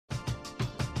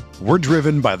We're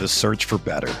driven by the search for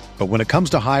better. But when it comes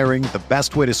to hiring, the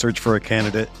best way to search for a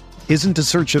candidate isn't to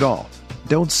search at all.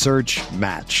 Don't search,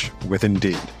 match with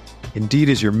Indeed. Indeed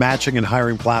is your matching and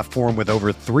hiring platform with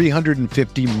over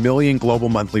 350 million global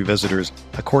monthly visitors,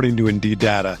 according to Indeed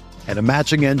data, and a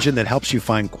matching engine that helps you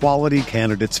find quality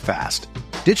candidates fast.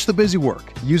 Ditch the busy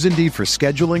work. Use Indeed for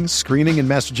scheduling, screening, and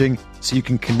messaging so you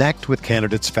can connect with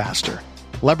candidates faster.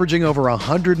 Leveraging over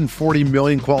 140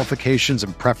 million qualifications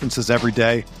and preferences every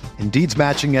day, Indeed's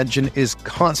matching engine is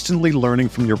constantly learning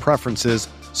from your preferences,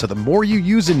 so the more you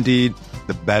use Indeed,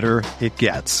 the better it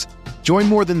gets. Join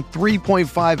more than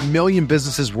 3.5 million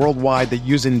businesses worldwide that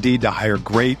use Indeed to hire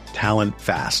great talent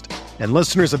fast. And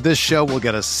listeners of this show will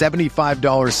get a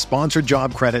 $75 sponsored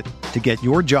job credit to get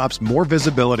your jobs more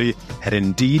visibility at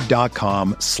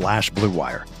Indeed.com/Blue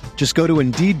Wire. Just go to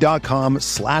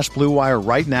Indeed.com/Blue Wire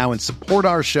right now and support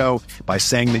our show by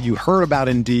saying that you heard about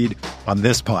Indeed on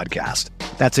this podcast.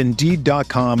 That's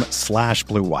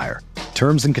Indeed.com/Blue Wire.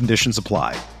 Terms and conditions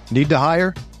apply. Need to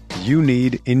hire? You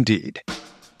need Indeed.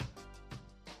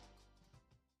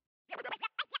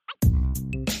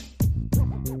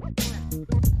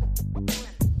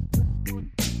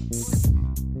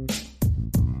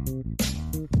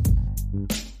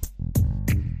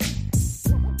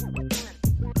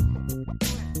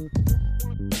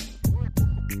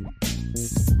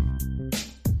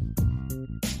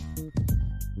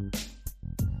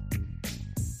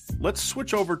 Let's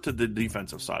switch over to the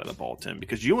defensive side of the ball, Tim,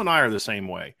 because you and I are the same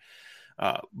way.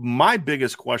 My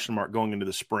biggest question mark going into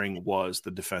the spring was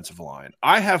the defensive line.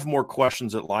 I have more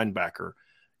questions at linebacker.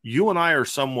 You and I are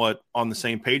somewhat on the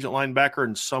same page at linebacker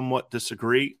and somewhat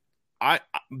disagree.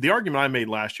 The argument I made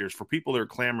last year is for people that are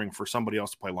clamoring for somebody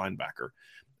else to play linebacker.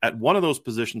 At one of those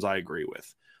positions, I agree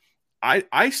with.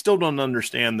 I still don't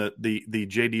understand the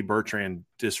J.D. Bertrand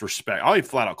disrespect. I'll even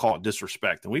flat out call it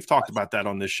disrespect, and we've talked about that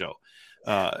on this show.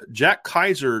 Jack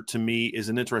Kaiser, to me, is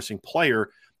an interesting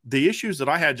player. The issues that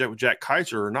I had with Jack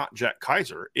Kaiser are not Jack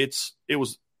Kaiser. It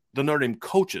was the Notre Dame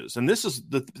coaches. And this is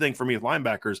the thing for me with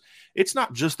linebackers. It's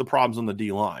not just the problems on the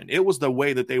D-line. It was the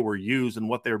way that they were used and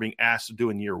what they were being asked to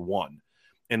do in year one.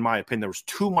 In my opinion, there was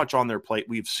too much on their plate.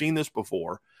 We've seen this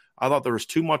before. I thought there was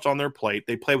too much on their plate.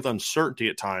 They play with uncertainty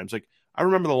at times. Like, I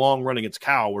remember the long run against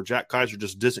Cal where Jack Kaiser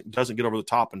just doesn't get over the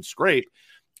top and scrape.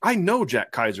 I know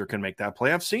Jack Kaiser can make that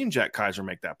play. I've seen Jack Kaiser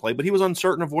make that play, but he was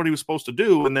uncertain of what he was supposed to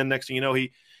do. And then next thing you know,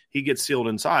 he gets sealed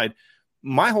inside.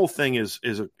 My whole thing is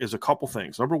a couple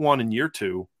things. Number one, in year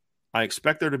two, I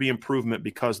expect there to be improvement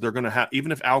because they're going to have,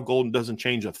 even if Al Golden doesn't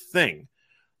change a thing,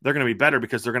 they're going to be better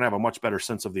because they're going to have a much better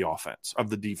sense of the offense,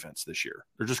 of the defense this year.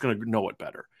 They're just going to know it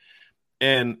better.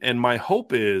 And my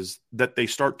hope is that they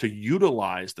start to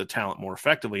utilize the talent more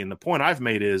effectively. And the point I've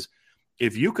made is,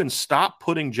 if you can stop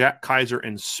putting Jack Kaiser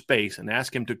in space and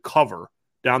ask him to cover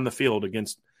down the field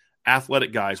against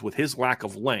athletic guys with his lack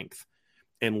of length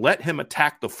and let him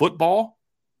attack the football,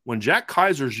 when Jack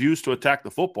Kaiser's used to attack the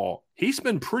football, he's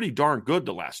been pretty darn good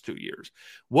the last 2 years.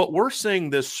 What we're seeing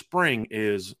this spring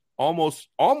is almost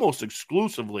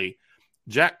exclusively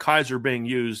Jack Kaiser being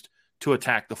used to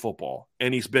attack the football,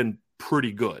 and he's been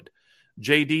pretty good.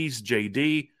 JD's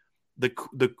JD. The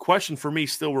question for me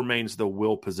still remains the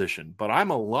will position, but I'm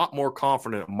a lot more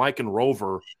confident in Mike and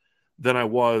Rover than I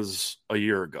was a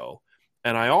year ago.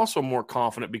 And I also more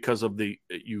confident because of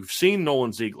you've seen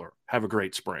Nolan Ziegler have a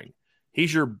great spring.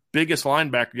 He's your biggest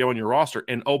linebacker on your roster.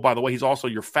 And oh, by the way, he's also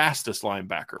your fastest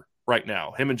linebacker right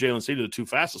now. Him and Jalen Steed are the two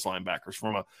fastest linebackers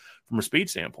from a speed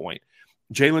standpoint.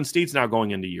 Jalen Steed's now going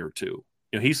into year two.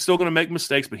 You know, he's still going to make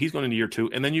mistakes, but he's going into year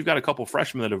two. And then you've got a couple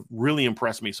freshmen that have really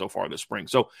impressed me so far this spring.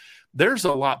 So there's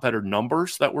a lot better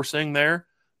numbers that we're seeing there.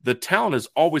 The talent has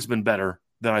always been better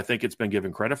than I think it's been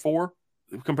given credit for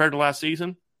compared to last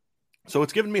season. So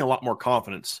it's given me a lot more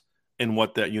confidence in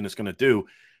what that unit's going to do.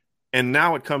 And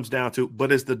now it comes down to,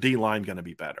 but is the D-line going to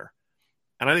be better?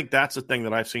 And I think that's the thing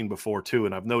that I've seen before too.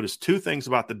 And I've noticed two things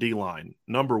about the D-line.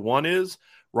 Number one is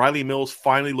Riley Mills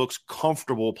finally looks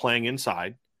comfortable playing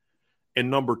inside. And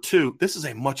number two, this is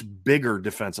a much bigger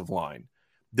defensive line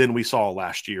than we saw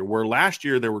last year, where last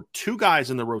year there were two guys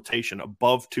in the rotation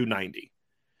above 290.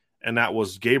 And that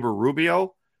was Gabriel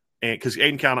Rubio, and because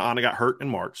Aiden Canaana got hurt in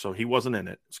March, so he wasn't in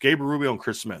it. It's Gabriel Rubio and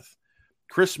Chris Smith.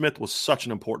 Chris Smith was such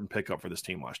an important pickup for this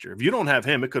team last year. If you don't have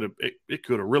him, it could have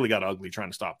really got ugly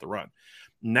trying to stop the run.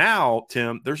 Now,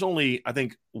 Tim, there's only, I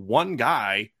think, one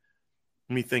guy.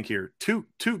 Let me think here. Two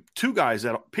guys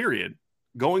that period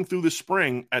going through the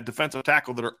spring at defensive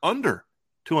tackle that are under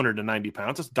 290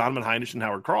 pounds. It's Donovan Hinish and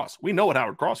Howard Cross. We know what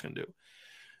Howard Cross can do.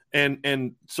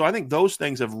 And so I think those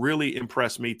things have really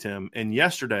impressed me, Tim. And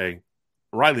yesterday,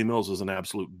 Riley Mills was an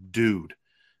absolute dude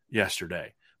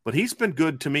yesterday. but he's been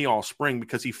good to me all spring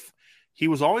because he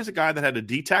was always a guy that had a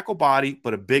D-tackle body,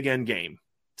 but a big end game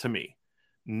to me.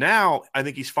 Now, I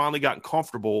think he's finally gotten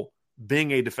comfortable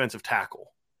being a defensive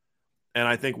tackle. And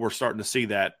I think we're starting to see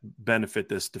that benefit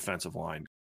this defensive line.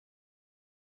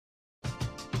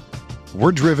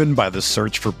 We're driven by the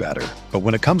search for better. But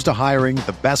when it comes to hiring,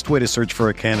 the best way to search for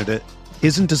a candidate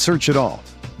isn't to search at all.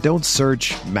 Don't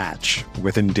search, match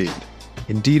with Indeed.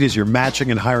 Indeed is your matching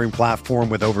and hiring platform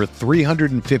with over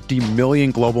 350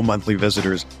 million global monthly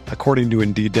visitors, according to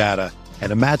Indeed data,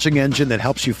 and a matching engine that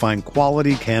helps you find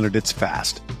quality candidates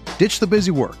fast. Ditch the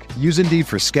busy work. Use Indeed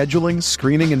for scheduling,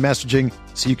 screening, and messaging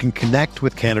so you can connect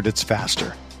with candidates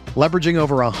faster. Leveraging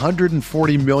over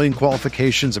 140 million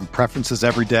qualifications and preferences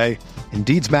every day,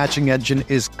 Indeed's matching engine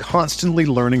is constantly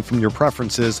learning from your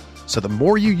preferences, so the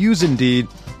more you use Indeed,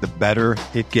 the better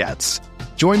it gets.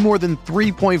 Join more than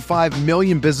 3.5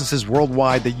 million businesses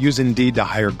worldwide that use Indeed to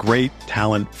hire great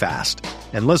talent fast.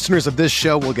 And listeners of this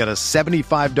show will get a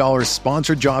 $75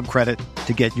 sponsored job credit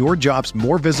to get your jobs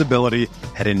more visibility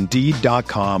at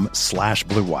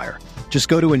Indeed.com/Blue Wire. Just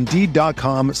go to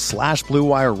Indeed.com/Blue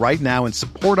Wire right now and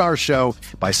support our show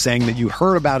by saying that you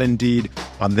heard about Indeed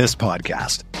on this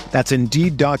podcast. That's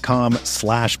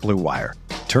Indeed.com/Blue Wire.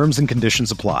 Terms and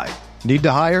conditions apply. Need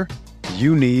to hire?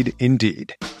 You need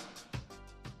Indeed.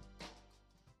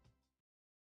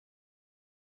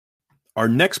 Our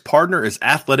next partner is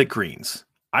Athletic Greens.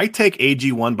 I take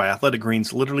AG1 by Athletic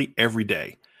Greens literally every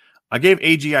day. I gave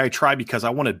AGI a try because I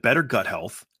wanted better gut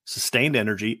health, sustained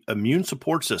energy, immune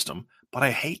support system, but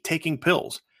I hate taking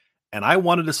pills. And I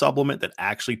wanted a supplement that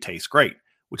actually tastes great,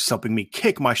 which is helping me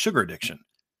kick my sugar addiction.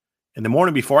 In the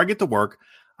morning before I get to work,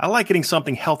 I like getting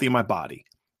something healthy in my body.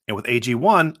 And with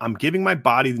AG1, I'm giving my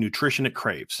body the nutrition it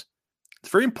craves.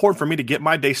 It's very important for me to get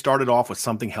my day started off with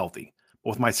something healthy.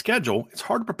 But with my schedule, it's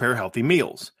hard to prepare healthy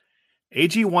meals.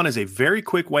 AG1 is a very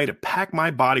quick way to pack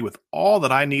my body with all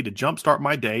that I need to jumpstart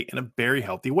my day in a very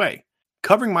healthy way.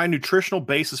 Covering my nutritional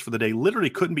basis for the day literally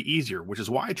couldn't be easier, which is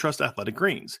why I trust Athletic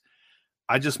Greens.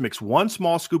 I just mix one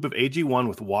small scoop of AG1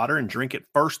 with water and drink it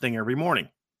first thing every morning.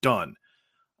 Done.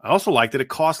 I also like that it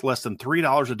costs less than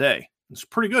 $3 a day. It's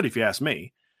pretty good if you ask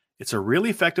me. It's a really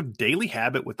effective daily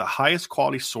habit with the highest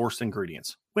quality sourced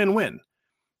ingredients. Win-win.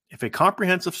 If a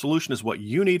comprehensive solution is what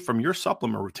you need from your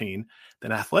supplement routine,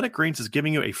 then Athletic Greens is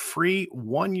giving you a free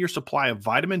 1-year supply of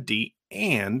vitamin D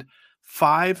and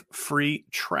 5 free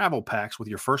travel packs with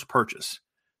your first purchase.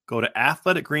 Go to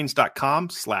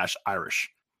athleticgreens.com/Irish.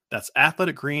 That's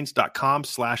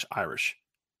athleticgreens.com/Irish.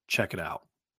 Check it out.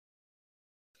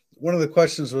 One of the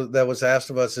questions that was asked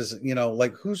of us is,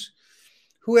 like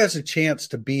who has a chance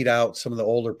to beat out some of the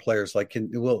older players? Like Can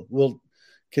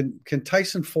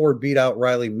Tyson Ford beat out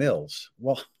Riley Mills?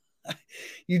 Well,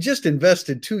 you just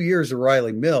invested 2 years of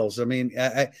Riley Mills. I mean,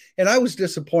 I was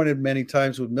disappointed many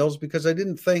times with Mills because I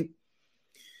didn't think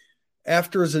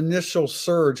after his initial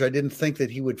surge, I didn't think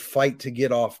that he would fight to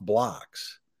get off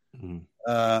blocks. Mm-hmm.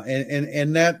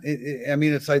 And that, I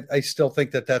mean, I still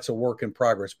think that that's a work in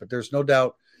progress, but there's no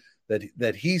doubt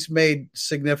that he's made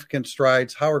significant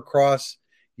strides. Howard Cross,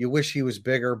 you wish he was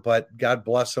bigger, but God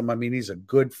bless him. I mean, he's a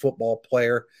good football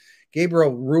player.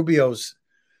 Gabriel Rubio's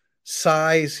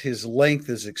size, his length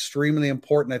is extremely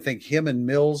important. I think him and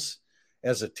Mills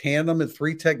as a tandem at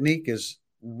 3 technique is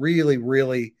really,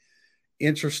 really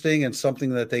interesting and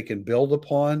something that they can build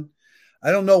upon.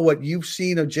 I don't know what you've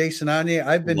seen of Jason Anye.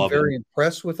 I've been very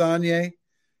impressed with Anye.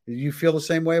 Do you feel the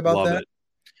same way about that?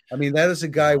 I mean, that is a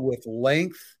guy with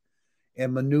length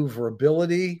and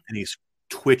maneuverability. And he's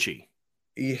twitchy.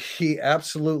 He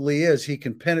absolutely is. He's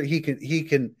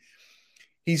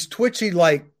twitchy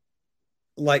like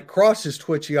Cross is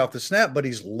twitchy off the snap, but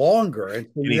he's longer. And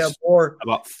so you have more,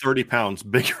 about 30 pounds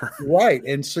bigger. Right.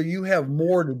 And so you have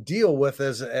more to deal with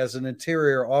as an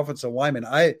interior offensive lineman.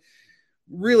 I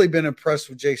really been impressed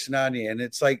with Jason Anye. And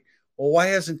it's like, well, why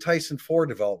hasn't Tyson Ford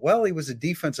developed? Well, he was a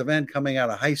defensive end coming out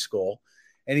of high school,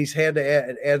 and he's had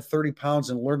to add 30 pounds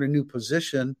and learn a new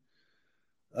position.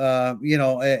 A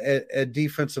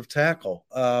defensive tackle.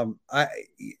 I'm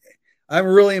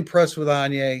really impressed with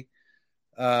Anye.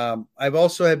 I've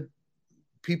also had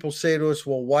people say to us,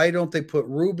 well, why don't they put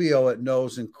Rubio at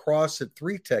nose and Cross at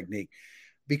 3 technique?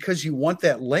 Because you want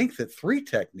that length at 3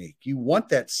 technique. You want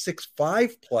that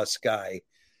 6'5" plus guy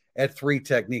at 3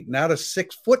 technique, not a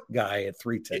 6-foot guy at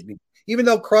 3 technique, even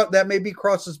though that may be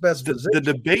Cross's best position. The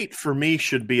debate for me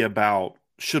should be about,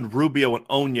 should Rubio and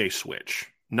Onye switch?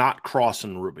 Not Cross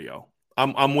and Rubio.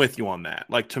 I'm with you on that.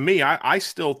 Like, to me, I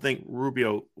still think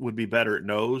Rubio would be better at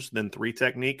nose than 3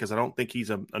 technique because I don't think he's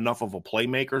enough of a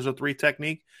playmaker as a 3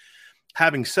 technique.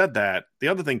 having said that, the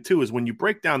other thing too is when you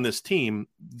break down this team,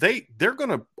 they're going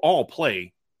to all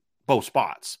play both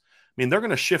spots. I mean, they're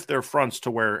going to shift their fronts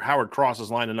to where Howard Cross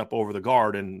is lining up over the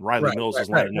guard and Riley Mills is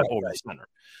lining up over the center.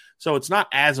 So it's not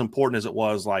as important as it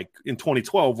was like in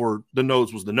 2012 where the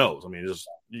nose was the nose. I mean, just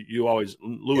you always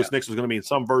Lewis Nix was going to be in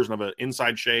some version of an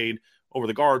inside shade over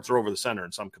the guards or over the center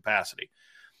in some capacity.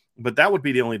 But that would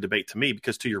be the only debate to me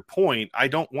because to your point, I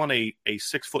don't want a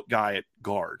 6-foot guy at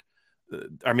guard.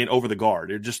 Over the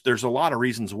guard. There's a lot of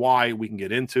reasons why we can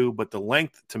get into, but the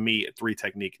length to me at 3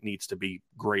 technique needs to be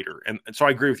greater. And so I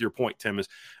agree with your point, Tim, is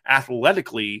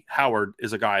athletically, Howard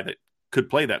is a guy that could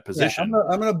play that position.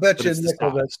 I'm going to bet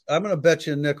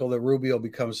you a nickel that Rubio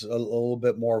becomes a little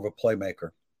bit more of a playmaker.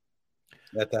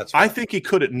 I think he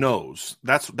could at nose.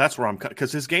 That's where I'm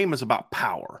because his game is about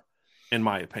power. In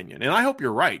my opinion. And I hope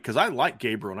you're right, because I like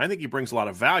Gabriel, and I think he brings a lot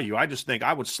of value. I just think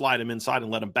I would slide him inside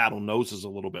and let him battle noses a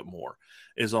little bit more,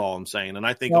 is all I'm saying. And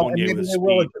I think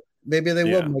maybe they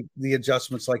will make the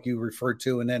adjustments like you referred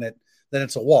to, and then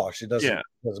it's a wash. It doesn't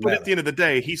but matter. At the end of the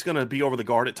day, he's going to be over the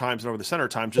guard at times and over the center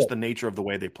at times, just the nature of the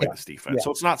way they play this defense. Yeah.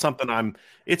 So it's not something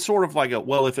it's sort of like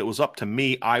if it was up to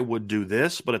me, I would do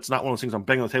this, but it's not one of those things I'm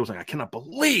banging on the table saying, I cannot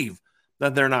believe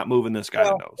that they're not moving this guy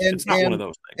to nose. It's not one of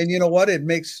those things. And you know what? It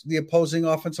makes the opposing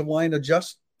offensive line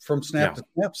adjust from snap to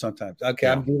snap sometimes. Okay,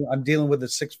 I'm dealing with a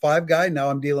 6'5" guy.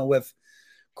 Now I'm dealing with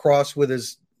Cross with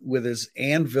his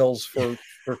anvils for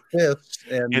fifths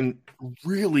and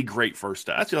really great first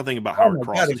step. That's the other thing about Howard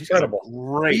Cross. God, incredible.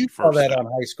 Great first saw that step on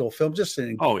high school film. Just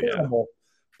an incredible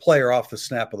player off the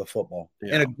snap of the football.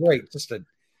 Yeah. And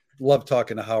love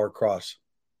talking to Howard Cross.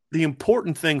 The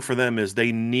important thing for them is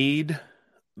they need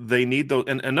those.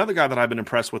 And another guy that I've been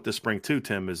impressed with this spring too,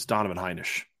 Tim, is Donovan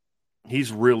Heinisch.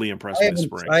 He's really impressed this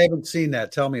spring. I haven't seen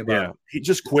that. Tell me about it. He's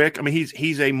just quick. I mean,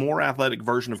 he's a more athletic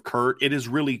version of Kurt. It is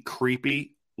really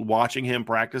creepy watching him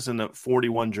practice in the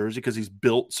 41 jersey because he's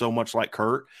built so much like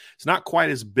Kurt. It's not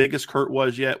quite as big as Kurt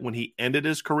was yet when he ended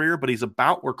his career, but he's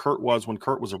about where Kurt was when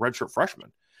Kurt was a redshirt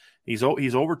freshman. He's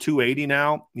over 280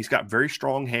 now. He's got very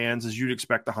strong hands, as you'd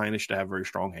expect the Heinisch to have very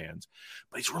strong hands,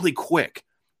 but he's really quick.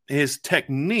 His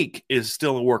technique is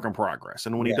still a work in progress.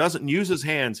 And when he doesn't use his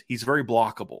hands, he's very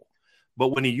blockable. But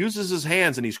when he uses his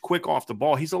hands and he's quick off the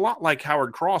ball, he's a lot like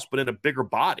Howard Cross, but in a bigger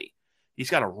body. He's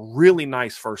got a really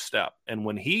nice first step. And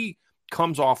when he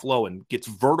comes off low and gets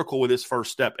vertical with his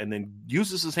first step and then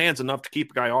uses his hands enough to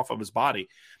keep a guy off of his body,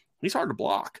 he's hard to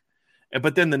block.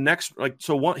 But then the next,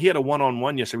 he had a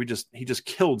one-on-one yesterday. He just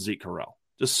killed Zeke Correll,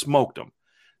 just smoked him.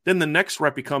 Then the next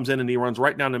rep he comes in and he runs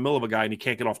right down the middle of a guy and he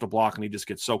can't get off the block and he just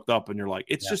gets soaked up. And you're like,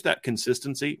 it's just that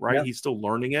consistency, right? Yeah. He's still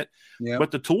learning it, but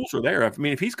the tools are there. I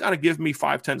mean, if he's got to give me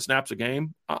 5-10 snaps a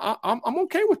game, I'm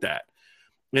okay with that.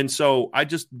 And so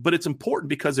but it's important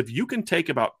because if you can take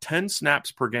about 10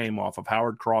 snaps per game off of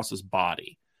Howard Cross's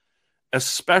body,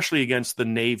 especially against the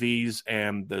Navies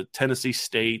and the Tennessee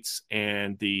States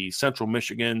and the Central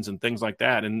Michigans and things like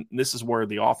that, and this is where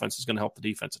the offense is going to help the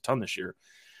defense a ton this year.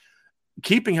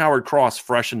 Keeping Howard Cross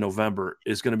fresh in November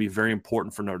is going to be very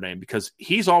important for Notre Dame because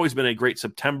he's always been a great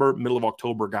September, middle of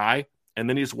October guy, and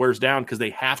then he just wears down because they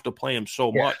have to play him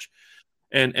so much.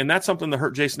 And that's something that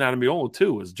hurt Jason Adamiola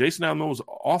too, is Jason Adamiola was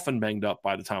often banged up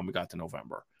by the time we got to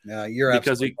November. Yeah, you're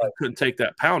because he couldn't take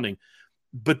that pounding.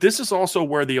 But this is also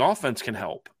where the offense can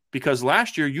help because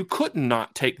last year you could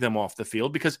not take them off the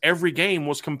field because every game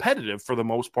was competitive for the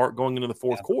most part going into the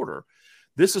fourth quarter.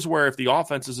 This is where if the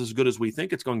offense is as good as we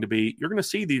think it's going to be, you're going to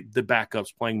see the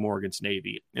backups playing more against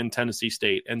Navy and Tennessee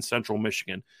State and Central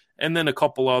Michigan, and then a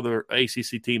couple other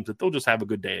ACC teams that they'll just have a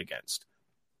good day against.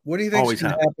 What do you think is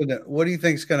going to happen? What do you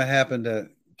think is going to happen to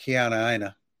Keanu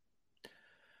Aina?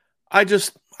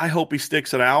 I hope he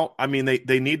sticks it out. I mean,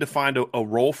 they need to find a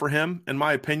role for him, in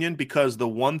my opinion, because the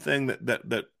one thing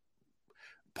that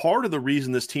part of the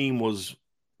reason this team was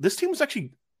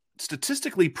actually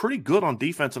statistically pretty good on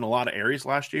defense in a lot of areas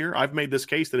last year. I've made this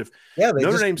case that if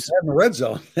Notre Dame's in the red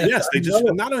zone, yes, they just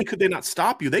not only could they not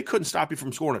stop you, they couldn't stop you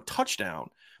from scoring a touchdown.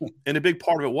 And a big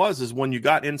part of it is when you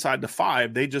got inside the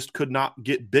 5, they just could not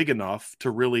get big enough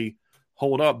to really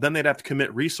hold up. Then they'd have to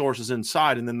commit resources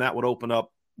inside, and then that would open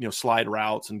up, slide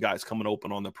routes and guys coming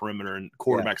open on the perimeter and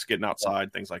quarterbacks getting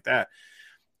outside, things like that.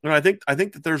 And I think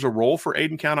that there's a role for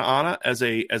Aiden Keanu as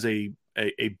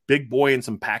a big boy in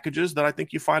some packages that I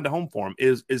think you find a home for him.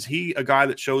 Is he a guy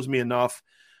that shows me enough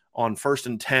on 1st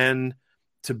and 10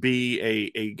 to be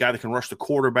a guy that can rush the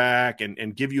quarterback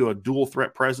and give you a dual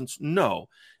threat presence? No.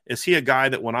 Is he a guy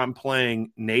that when I'm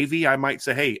playing Navy, I might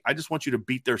say, hey, I just want you to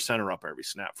beat their center up every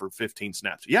snap for 15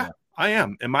 snaps? Yeah, I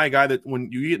am. Am I a guy that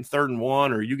when you get in 3rd and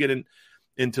 1 or you get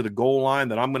into the goal line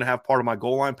that I'm going to have part of my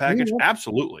goal line package?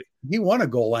 Absolutely. he won a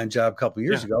goal line job a couple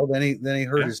years ago. Then he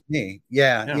hurt his knee.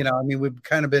 Yeah, you know, I mean, we've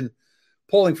kind of been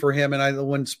pulling for him. And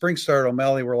when spring started,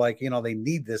 O'Malley were like, you know, they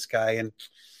need this guy, and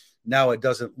now it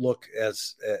doesn't look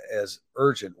as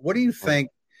urgent. What do you think?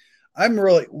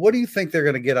 What do you think they're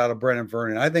going to get out of Brennan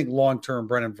Vernon? I think long term,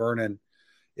 Brennan Vernon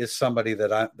is somebody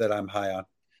that I'm high on.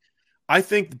 I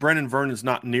think Brennan Vernon is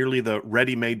not nearly the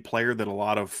ready-made player that a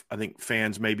lot of, I think,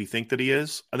 fans maybe think that he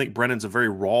is. I think Brennan's a very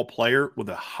raw player with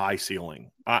a high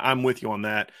ceiling. I'm with you on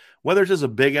that. Whether it's just a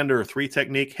big end or a 3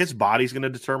 technique, his body's going to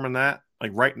determine that.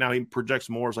 Like right now, he projects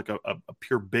more as like a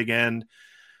pure big end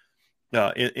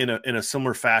in a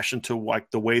similar fashion to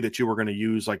like the way that you were going to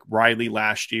use like Riley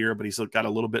last year, but he's got a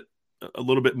little bit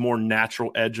more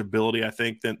natural edge ability, I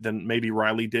think, than maybe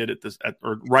Riley did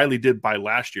or Riley did by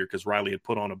last year, because Riley had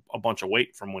put on a bunch of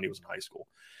weight from when he was in high school.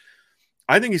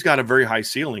 I think he's got a very high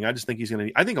ceiling. I just think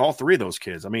I think all 3 of those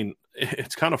kids. I mean,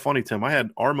 it's kind of funny, Tim. I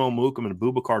had Armo Mukum and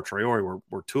Boubacar Traore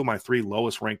were 2 of my 3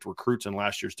 lowest ranked recruits in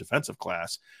last year's defensive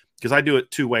class, because I do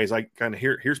it 2 ways. I kind of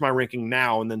here's my ranking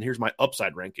now, and then here's my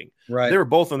upside ranking. Right. They were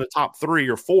both in the top 3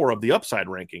 or 4 of the upside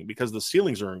ranking because the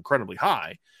ceilings are incredibly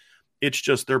high. It's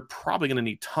just they're probably going to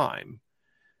need time,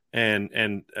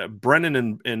 and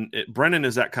Brennan Brennan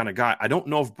is that kind of guy. I don't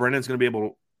know if Brennan's going to be able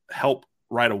to help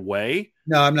right away.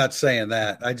 No, I'm not saying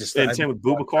that. Same with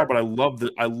Boubacar, but I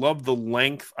love the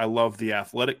length. I love the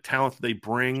athletic talent they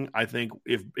bring. I think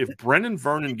if Brennan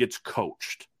Vernon gets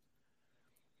coached,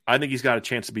 I think he's got a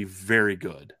chance to be very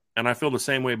good. And I feel the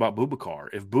same way about Boubacar.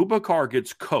 If Boubacar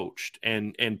gets coached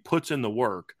and puts in the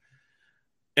work.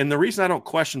 And the reason I don't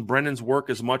question Brennan's work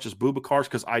as much as Boubacar's,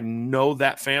 because I know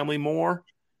that family more.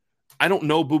 I don't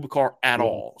know Boubacar at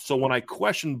all. So when I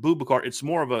question Boubacar, it's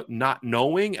more of a not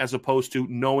knowing as opposed to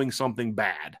knowing something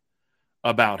bad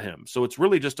about him. So it's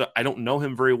really just I don't know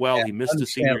him very well. He missed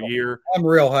his senior year. I'm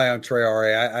real high on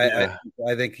Traore.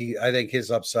 I think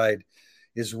his upside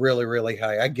is really, really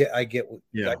high. I get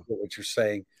what you're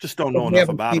saying. Just don't know enough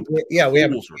about him. We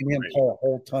haven't seen him play a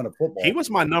whole ton of football. He was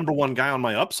my number 1 guy on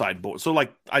my upside board. So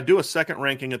like I do a second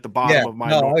ranking at the bottom of my.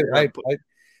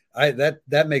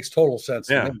 That makes total sense.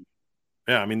 To me.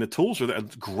 Yeah, I mean, the tools are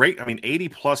great. I mean,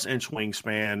 80-plus inch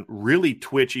wingspan, really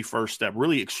twitchy first step,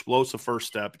 really explosive first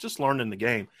step, just learning the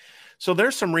game. So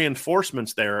there's some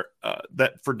reinforcements there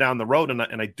that for down the road, and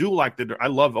I do like that. I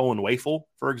love Owen Wafel,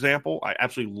 for example. I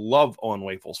absolutely love Owen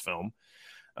Wafel's film.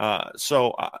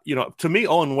 To me,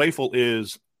 Owen Wafel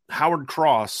is Howard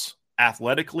Cross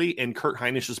athletically and Kurt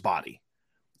Heinrich's body.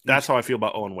 That's how I feel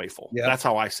about Owen Wafel. Yeah. That's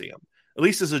how I see him. At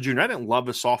least as a junior. I didn't love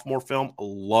his sophomore film. I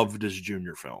loved his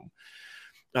junior film.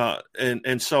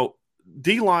 And so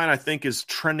D-line, I think, is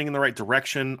trending in the right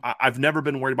direction. I've never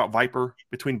been worried about Viper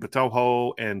between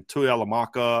Batoho and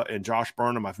Tuialamaka and Josh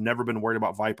Burnham. I've never been worried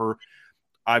about Viper.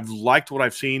 I've liked what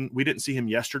I've seen. We didn't see him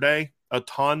yesterday a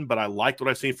ton, but I liked what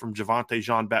I've seen from Javante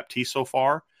Jean-Baptiste so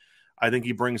far. I think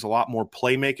he brings a lot more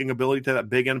playmaking ability to that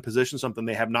big end position, something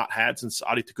they have not had since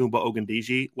Adi Tagumba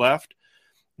Ogundiji left.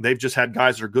 They've just had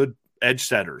guys that are good edge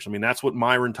setters. I mean, that's what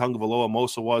Myron Tungavaloa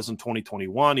Mosa was in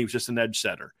 2021. He was just an edge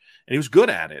setter, and he was good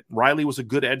at it. Riley was a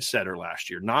good edge setter last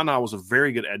year. Nana was a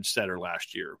very good edge setter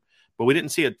last year, but we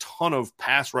didn't see a ton of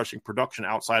pass rushing production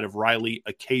outside of Riley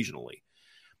occasionally.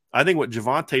 I think what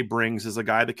Javante brings is a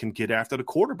guy that can get after the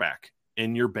quarterback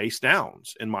in your base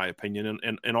downs, in my opinion,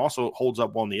 and also holds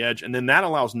up on the edge. And then that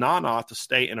allows Nana to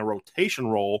stay in a rotation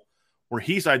role where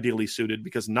he's ideally suited,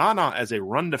 because Nana as a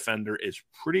run defender is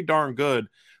pretty darn good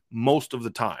most of the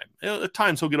time. At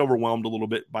times he'll get overwhelmed a little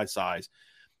bit by size,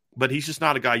 but he's just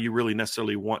not a guy you really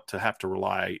necessarily want to have to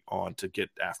rely on to get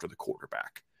after the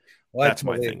quarterback. Well, that's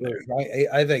my thing there.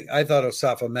 I thought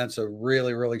Osafa Mensah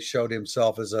really, really showed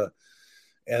himself as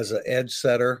an edge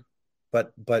setter,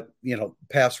 but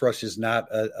pass rush is not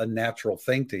a natural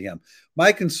thing to him.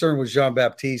 My concern with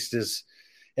Jean-Baptiste is,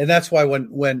 and that's why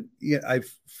when I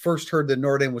first heard that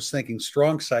Notre Dame was thinking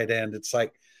strong side end, it's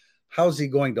like, how's he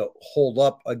going to hold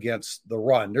up against the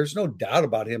run? There's no doubt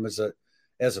about him as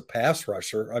a pass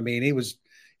rusher. I mean,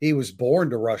 he was born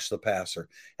to rush the passer.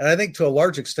 And I think to a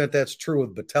large extent that's true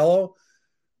with Botello.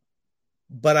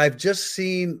 But I've just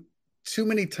seen too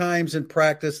many times in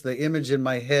practice the image in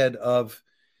my head of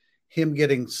him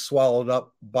getting swallowed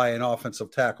up by an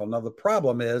offensive tackle. Now, the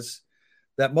problem is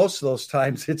that most of those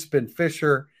times it's been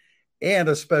Fisher and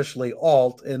especially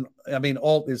Alt. And I mean,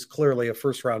 Alt is clearly a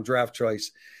first-round draft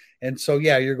choice. And so,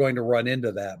 yeah, you're going to run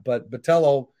into that. But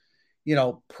Botello,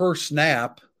 per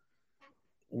snap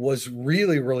was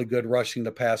really, really good rushing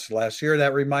the passer last year.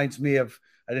 That reminds me of,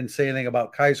 I didn't say anything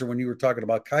about Kaiser when you were talking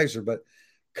about Kaiser, but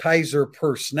Kaiser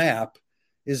per snap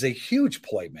is a huge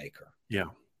playmaker. Yeah.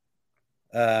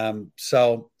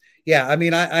 So, Yeah, I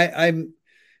mean, I'm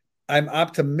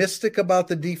optimistic about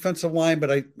the defensive line,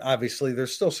 but obviously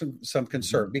there's still some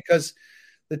concern because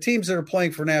the teams that are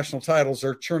playing for national titles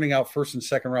are churning out first and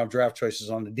second round draft choices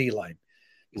on the D line.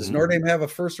 Does Notre Dame have a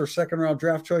first or second round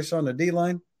draft choice on the D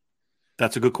line?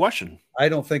 That's a good question. I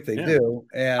don't think they do.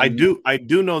 And I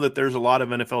do know that there's a lot of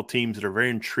NFL teams that are very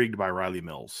intrigued by Riley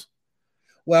Mills.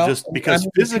 Well, just because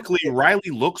physically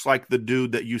Riley looks like the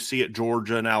dude that you see at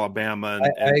Georgia and Alabama.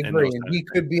 I agree. And he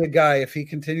could be a guy if he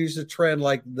continues to trend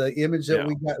like the image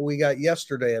that we got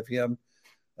yesterday of him.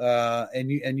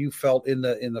 And you felt in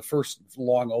the first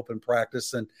long open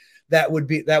practice, and that would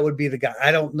be the guy.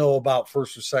 I don't know about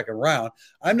first or second round.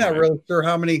 I'm not really sure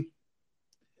how many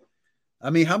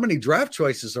draft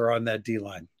choices are on that D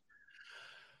line.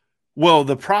 Well,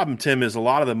 the problem, Tim, is a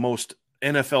lot of the most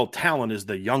NFL talent is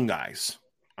the young guys.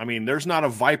 I mean, there's not a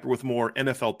Viper with more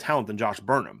NFL talent than Josh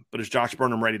Burnham, but is Josh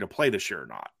Burnham ready to play this year or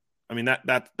not? I mean,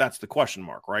 that's the question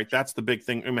mark, right? That's the big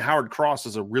thing. I mean, Howard Cross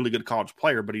is a really good college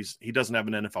player, but he doesn't have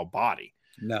an NFL body.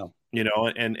 No.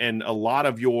 And a lot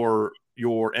of your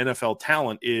NFL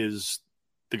talent is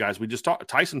the guys we just talked.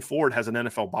 Tyson Ford has an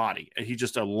NFL body, and he's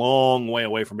just a long way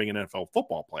away from being an NFL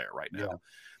football player right now.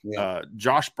 Yeah.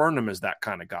 Josh Burnham is that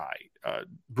kind of guy.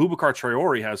 Boubacar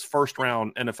Traore has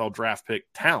first-round NFL draft pick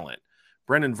talent.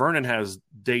 Brendan Vernon has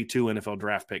day 2 NFL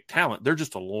draft pick talent. They're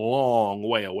just a long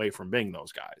way away from being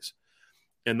those guys.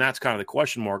 And that's kind of the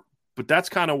question mark. But that's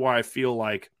kind of why I feel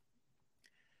like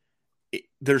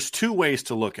there's 2 ways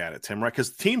to look at it, Tim, right?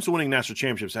 Because teams winning national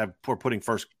championships are putting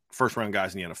first round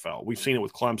guys in the NFL. We've seen it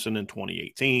with Clemson in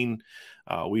 2018.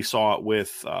 We saw it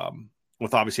with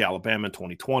obviously Alabama in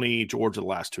 2020, Georgia the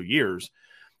last 2 years.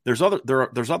 There's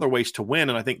other ways to win,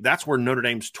 and I think that's where Notre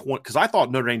Dame's because I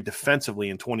thought Notre Dame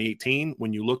defensively in 2018,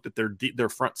 when you looked at their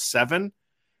front 7,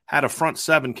 had a front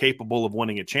 7 capable of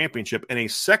winning a championship and a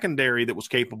secondary that was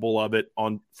capable of it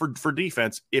for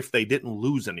defense if they didn't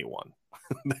lose anyone,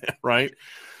 right?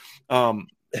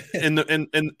 And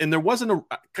there wasn't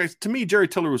to me, Jerry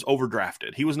Tiller was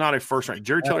overdrafted. He was not a first round.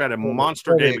 Jerry Tiller had a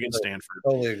monster game against Stanford.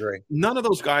 Totally agree. None of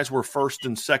those guys were first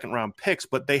and second round picks,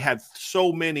 but they had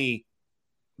so many.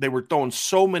 They were throwing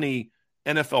so many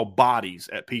NFL bodies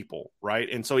at people, right?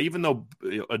 And so even though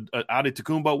Adi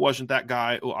Tecumbo wasn't that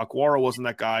guy, Aquara wasn't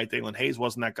that guy, Thalen Hayes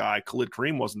wasn't that guy, Khalid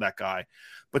Kareem wasn't that guy,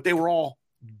 but they were all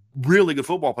really good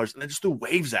football players, and they just threw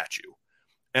waves at you.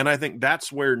 And I think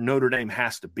that's where Notre Dame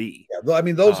has to be. Yeah, I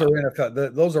mean, those are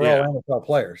NFL. Those are all NFL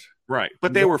players, right?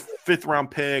 But they were 5th-round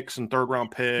picks and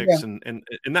 3rd-round picks, and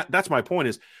that's my point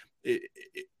is.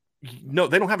 No,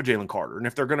 they don't have a Jalen Carter. And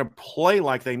if they're going to play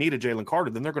like they need a Jalen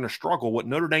Carter, then they're going to struggle. What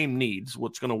Notre Dame needs,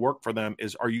 what's going to work for them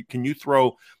is can you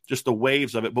throw just the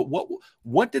waves of it? But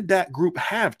what did that group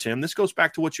have, Tim? This goes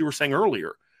back to what you were saying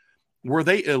earlier. Were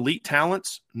they elite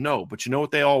talents? No. But you know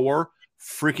what they all were?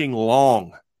 Freaking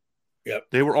long. Yep.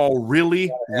 They were all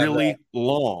really, really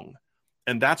long.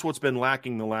 And that's what's been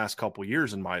lacking the last couple of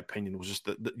years, in my opinion, was just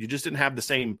that you just didn't have the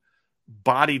same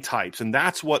body types, and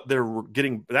that's what they're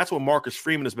getting. That's what Marcus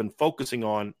Freeman has been focusing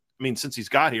on. I mean, since he's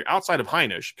got here, outside of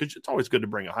Heinisch, because it's always good to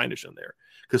bring a Heinisch in there,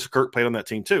 because Kirk played on that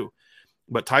team too.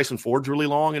 But Tyson Ford's really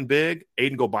long and big.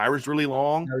 Aiden Gobyer's really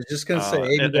long. I was just going to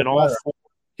say, and all four,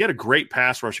 he had a great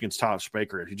pass rush against Tosh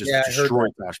Baker. He just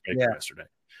destroyed Tosh Baker yesterday.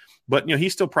 But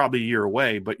he's still probably a year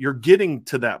away. But you're getting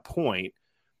to that point.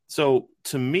 So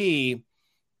to me,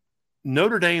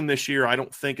 Notre Dame this year, I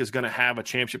don't think is going to have a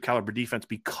championship caliber defense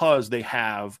because they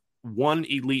have one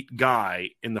elite guy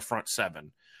in the front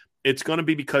 7. It's going to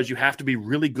be because you have to be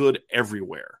really good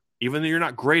everywhere, even though you're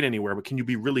not great anywhere, but can you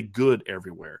be really good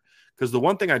everywhere? Because the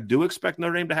one thing I do expect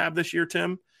Notre Dame to have this year,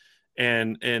 Tim,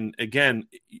 and again,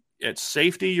 at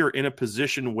safety, you're in a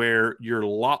position where you're a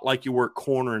lot like you were at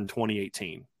corner in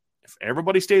 2018. If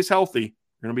everybody stays healthy,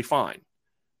 you're going to be fine.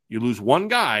 You lose one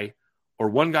guy, or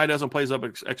one guy doesn't play up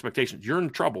expectations, you're in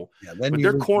trouble. Yeah, but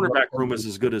their cornerback room is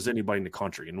as good as anybody in the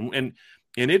country. And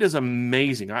it is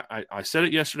amazing. I said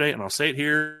it yesterday, and I'll say it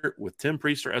here with Tim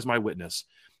Priester as my witness.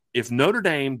 If Notre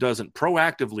Dame doesn't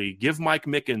proactively give Mike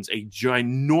Mickens a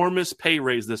ginormous pay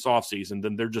raise this offseason,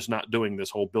 then they're just not doing this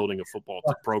whole building a football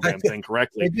program thing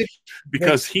correctly.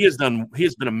 Because he has been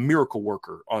a miracle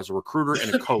worker as a recruiter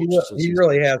and a coach. He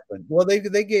really has been. Well, they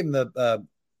gave him the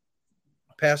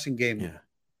passing game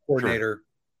coordinator,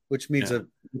 which means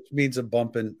a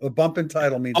bump in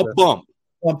title means a bump.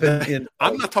 Bump in.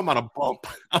 I'm not talking about a bump.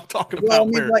 I'm talking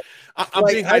about I'm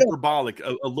being hyperbolic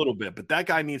a little bit, but that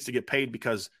guy needs to get paid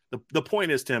because the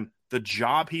point is, Tim, the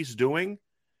job he's doing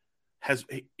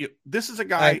this is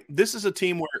a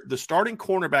team where the starting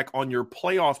cornerback on your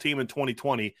playoff team in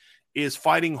 2020 is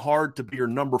fighting hard to be your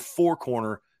number 4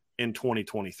 corner in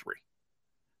 2023.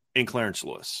 in Clarence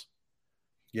Lewis.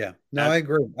 Yeah, no, I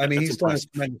agree. I mean, he's done a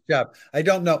tremendous job. I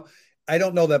don't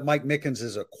know that Mike Mickens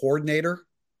is a coordinator.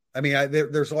 I mean,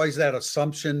 there's always that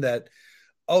assumption that,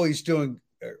 oh, he's doing,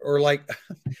 or like,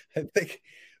 I think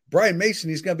Brian Mason,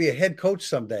 he's going to be a head coach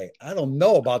someday. I don't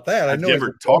know about that. I know. Have you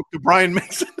ever talked to Brian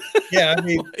Mason? Yeah, I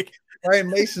mean, Brian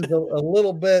Mason's a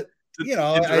little bit,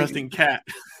 interesting cat.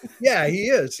 Yeah, he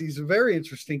is. He's a very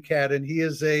interesting cat, and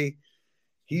he's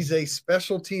a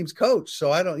special teams coach.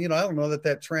 So I don't know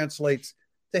that translates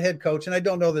to head coach, and I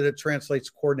don't know that it translates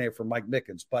to coordinator for Mike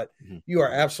Mickens. But you are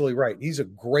absolutely right. He's a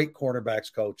great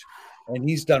cornerbacks coach, and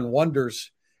he's done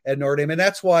wonders at Notre Dame. And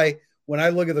that's why when I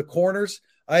look at the corners,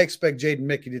 I expect Jaden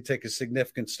Mickey to take a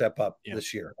significant step up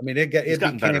this year. I mean, it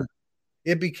became better.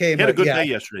 It became he had a good day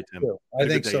yesterday, Tim. I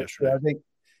think so. I think,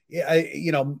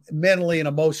 mentally and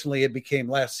emotionally,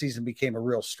 last season became a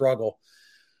real struggle.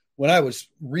 When I was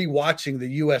rewatching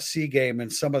the USC game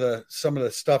and some of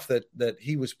the stuff that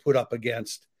he was put up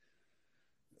against,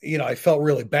 I felt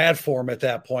really bad for him at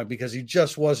that point because he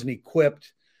just wasn't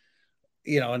equipped.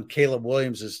 And Caleb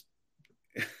Williams is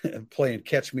playing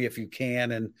catch me if you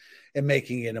can and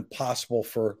making it impossible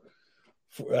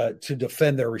to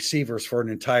defend their receivers for an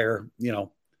entire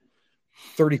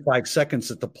 35 seconds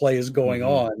that the play is going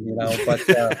on.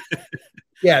 But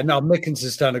yeah, no, Mickens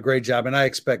has done a great job, and I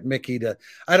expect Mickey to.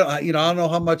 I don't know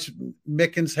how much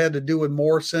Mickens had to do with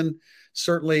Morrison.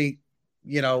 Certainly,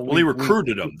 he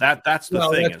recruited him. That's the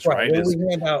thing, that's right?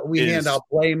 We hand out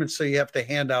blame, and so you have to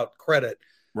hand out credit.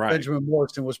 Right. Benjamin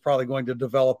Morrison was probably going to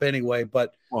develop anyway,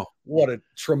 but what an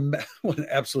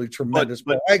absolutely tremendous.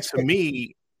 But to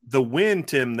me, the win,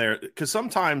 Tim, there, because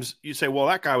sometimes you say, "Well,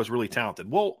 that guy was really talented."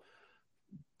 Well,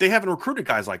 they haven't recruited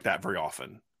guys like that very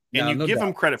often. And you give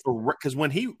him credit for, because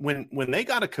when they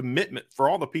got a commitment, for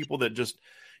all the people that just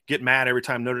get mad every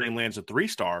time Notre Dame lands a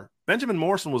 3-star, Benjamin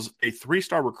Morrison was a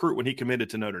 3-star recruit when he committed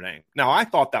to Notre Dame. Now, I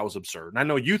thought that was absurd, and I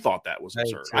know you thought that was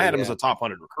absurd. I had him as a top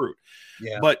 100 recruit.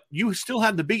 Yeah. But you still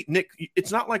had to beat Nick.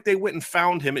 It's not like they went and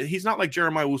found him. He's not like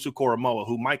Jeremiah Wusu-Koramoah,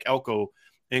 who Mike Elko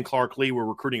and Clark Lee were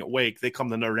recruiting at Wake. They come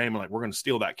to Notre Dame and we're going to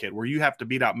steal that kid, where you have to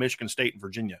beat out Michigan State and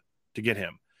Virginia to get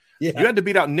him. Yeah. You had to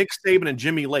beat out Nick Saban and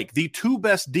Jimmy Lake, the two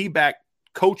best D-back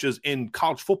coaches in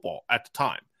college football at the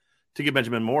time, to get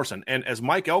Benjamin Morrison. And as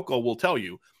Mike Elko will tell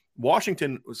you,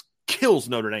 Washington kills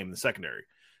Notre Dame in the secondary.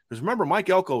 Because remember, Mike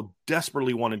Elko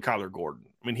desperately wanted Kyler Gordon.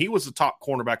 I mean, he was the top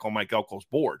cornerback on Mike Elko's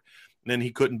board. And then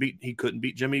he couldn't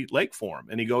beat Jimmy Lake for him.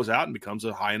 And he goes out and becomes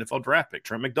a high NFL draft pick.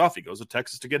 Trent McDuffie goes to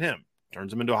Texas to get him.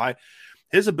 Turns him into a high.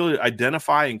 His ability to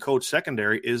identify and coach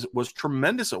secondary was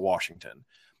tremendous at Washington.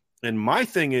 And my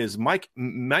thing is, Mike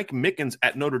Mickens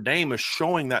at Notre Dame is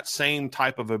showing that same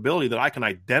type of ability, that I can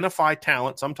identify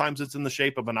talent. Sometimes it's in the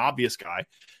shape of an obvious guy,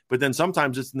 but then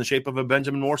sometimes it's in the shape of a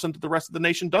Benjamin Morrison that the rest of the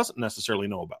nation doesn't necessarily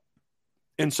know about.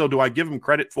 And so do I give him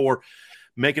credit for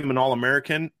making him an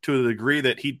All-American to the degree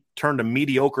that he turned a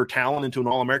mediocre talent into an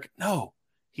All-American? No,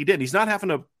 he did. He's not having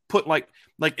to put like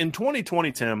in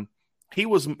 2020, Tim, he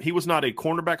was not a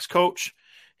cornerbacks coach.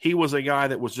 He was a guy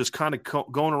that was just kind of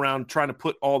going around trying to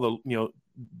put all the,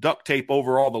 duct tape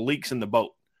over all the leaks in the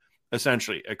boat,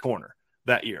 essentially, at corner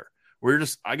that year.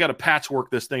 I got to patchwork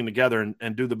this thing together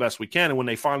and do the best we can. And when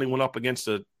they finally went up against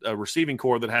a receiving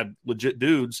core that had legit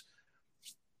dudes,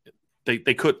 there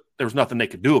was nothing they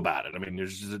could do about it. I mean,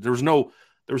 there was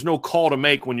no call to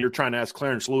make when you're trying to ask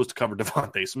Clarence Lewis to cover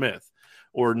Devontae Smith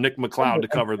or Nick McLeod to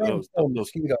cover those.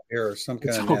 Here or some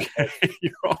kind of okay.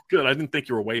 You're all good. I didn't think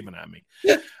you were waving at me.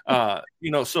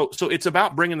 So it's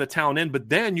about bringing the talent in, but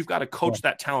then you've got to coach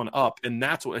that talent up, and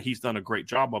that's what he's done a great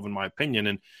job of, in my opinion.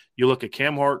 And you look at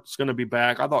Cam Hart's going to be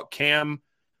back. I thought Cam,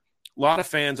 a lot of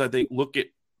fans, I think, look at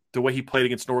the way he played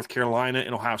against North Carolina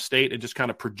and Ohio State and just kind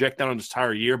of project that on his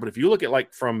entire year. But if you look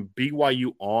at from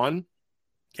BYU on,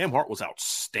 Cam Hart was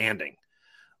outstanding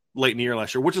late in the year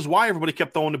last year, which is why everybody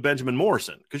kept throwing to Benjamin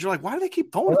Morrison, because you're like, why do they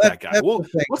keep throwing to that guy? Well,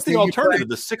 what's the alternative?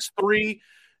 The 6'3"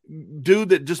 dude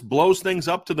that just blows things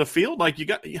up to the field? Like, you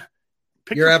got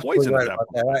pick your poison right at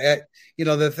that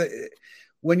point.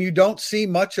 When you don't see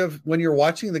much of, when you're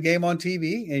watching the game on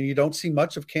TV and you don't see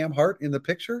much of Cam Hart in the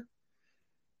picture,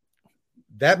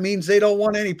 that means they don't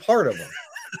want any part of him.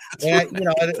 And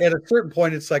right. At a certain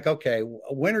point, it's like, okay,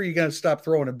 when are you going to stop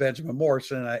throwing to Benjamin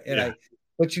Morrison?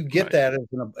 But you get that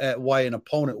as why an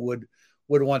opponent would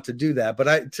want to do that.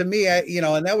 But to me,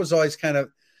 and that was always kind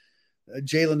of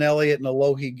Jalen Elliott and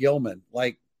Alohi Gilman.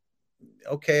 Like,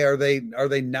 okay, are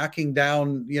they knocking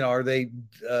down? Are they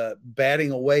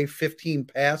batting away 15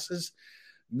 passes?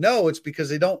 No, it's because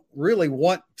they don't really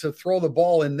want to throw the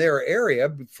ball in their area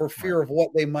for fear of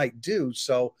what they might do.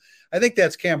 So I think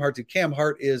that's Cam Hart. Cam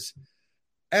Hart is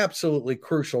absolutely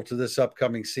crucial to this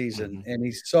upcoming season. Mm-hmm. And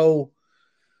he's so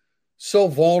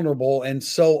vulnerable and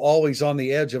so always on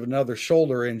the edge of another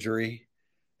shoulder injury.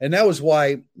 And that was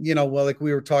why, like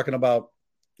we were talking about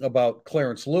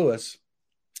Clarence Lewis.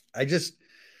 I just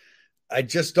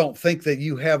don't think that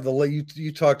you have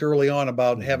you talked early on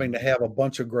about having to have a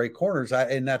bunch of great corners.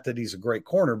 And not that he's a great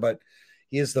corner, but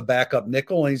he is the backup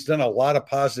nickel, and he's done a lot of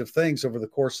positive things over the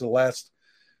course of the last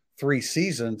 3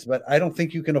 seasons. But I don't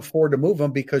think you can afford to move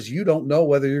him because you don't know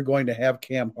whether you're going to have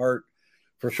Cam Hart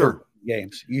for 13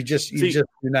 games. You just do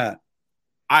not.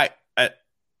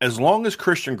 As long as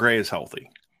Christian Gray is healthy,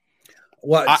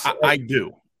 I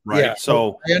do. Right. Yeah,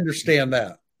 so I understand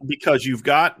that. Because you've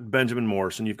got Benjamin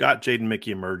Morrison, you've got Jaden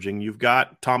Mickey emerging, you've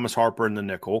got Thomas Harper in the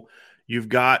nickel, you've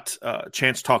got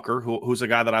Chance Tucker, who's a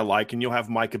guy that I like, and you'll have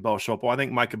Micah Bell show up. Well, I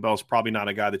think Micah Bell's probably not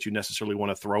a guy that you necessarily want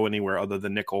to throw anywhere other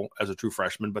than nickel as a true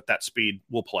freshman, but that speed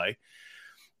will play.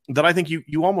 That I think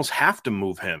you almost have to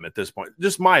move him at this point.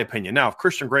 Just my opinion. Now, if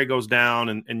Christian Gray goes down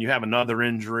and you have another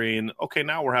injury, and okay,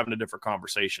 now we're having a different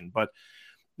conversation. But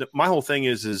my whole thing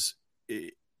is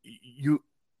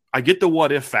I get the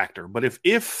what if factor, but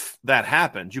if that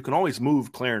happens, you can always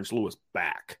move Clarence Lewis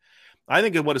back. I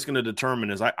think what it's going to determine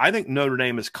is I think Notre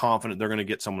Dame is confident they're going to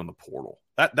get someone in the portal.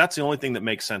 That's the only thing that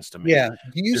makes sense to me. Yeah. Do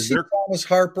you see Thomas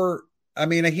Harper? I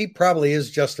mean, he probably is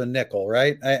just a nickel,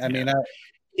 right?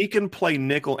 He can play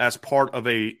nickel as part of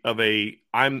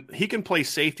he can play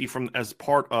safety as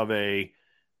part of a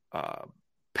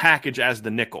package as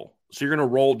the nickel. So you're going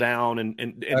to roll down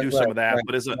and do some of that. Right,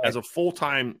 but as a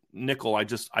full-time nickel, I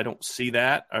don't see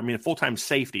that. I mean, a full-time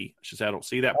safety, I should say, I don't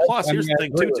see that. Plus, here's the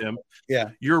thing too, Tim.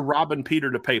 Yeah. You're robbing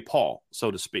Peter to pay Paul, so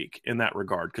to speak, in that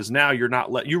regard. Because now you're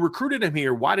not you recruited him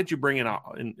here. Why did you bring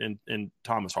in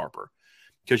Thomas Harper?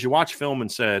 Because you watched film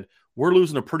and said, we're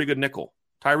losing a pretty good nickel.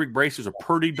 Tyreek Bracy's a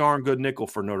pretty darn good nickel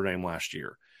for Notre Dame last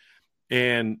year.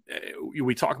 And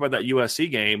we talk about that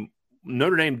USC game.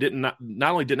 Notre Dame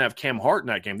not only didn't have Cam Hart in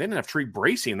that game, they didn't have Tyreek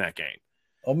Bracy in that game.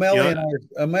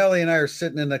 O'Malley and I are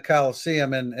sitting in the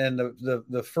Coliseum and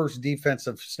the first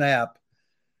defensive snap,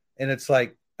 and it's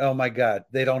like, oh my God,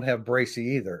 they don't have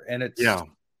Bracy either. And it's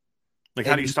like,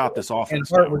 how do you stop this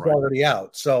offense? And Hart was already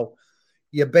out, so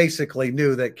you basically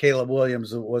knew that Caleb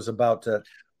Williams was about to.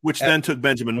 Which then took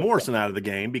Benjamin Morrison out of the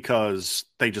game because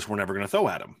they just were never going to throw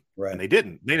at him. Right. And they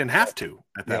didn't. They didn't have to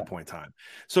at that point in time.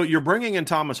 So you're bringing in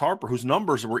Thomas Harper, whose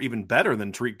numbers were even better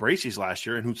than Tyreek Bracy's last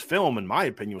year and whose film, in my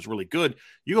opinion, was really good.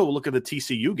 You go look at the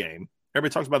TCU game.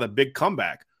 Everybody talks about that big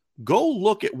comeback. Go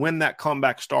look at when that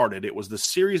comeback started. It was the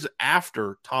series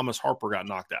after Thomas Harper got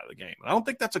knocked out of the game. And I don't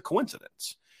think that's a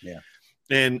coincidence. Yeah.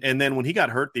 And then when he got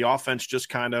hurt, the defense just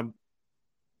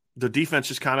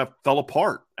kind of fell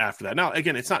apart after that. Now,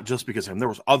 again, it's not just because of him. There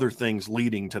was other things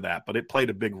leading to that, but it played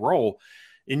a big role.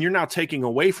 And you're now taking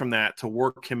away from that to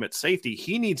work him at safety.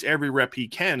 He needs every rep he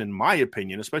can, in my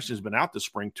opinion, especially as he's been out this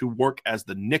spring, to work as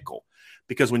the nickel.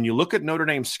 Because when you look at Notre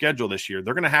Dame's schedule this year,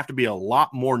 they're going to have to be a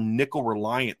lot more nickel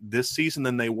reliant this season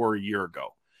than they were a year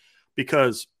ago.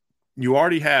 Because you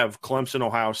already have Clemson,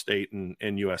 Ohio State, and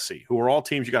USC, who are all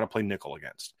teams you got to play nickel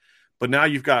against. But now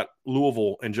you've got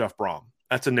Louisville and Jeff Brom.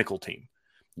 That's a nickel team.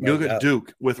 You look at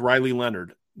Duke with Riley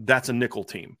Leonard. That's a nickel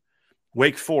team.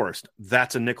 Wake Forest,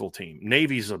 that's a nickel team.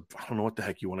 Navy's I don't know what the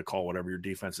heck you want to call whatever your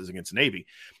defense is against Navy.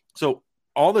 So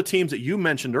all the teams that you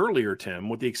mentioned earlier, Tim,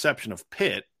 with the exception of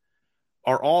Pitt,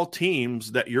 are all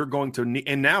teams that you're going to need.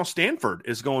 And now Stanford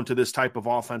is going to this type of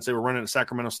offense they were running at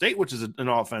Sacramento State, which is an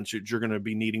offense that you're going to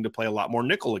be needing to play a lot more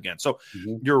nickel against. So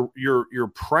your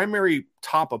primary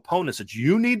top opponents that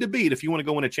you need to beat if you want to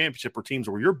go win a championship are teams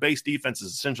where your base defense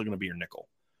is essentially going to be your nickel.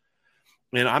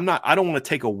 And I don't want to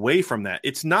take away from that.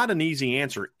 It's not an easy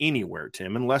answer anywhere,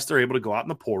 Tim, unless they're able to go out in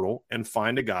the portal and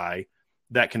find a guy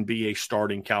that can be a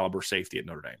starting caliber safety at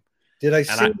Notre Dame. Did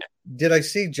I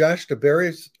see Josh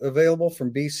DeBerry's available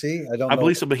from BC? I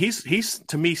believe so, but he's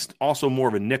to me also more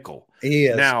of a nickel. He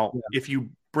is. Now, if you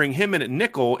bring him in at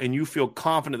nickel and you feel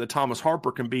confident that Thomas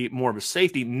Harper can be more of a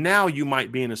safety, now you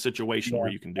might be in a situation where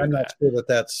you can do that. I'm not sure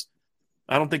that's.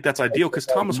 I don't think that's ideal because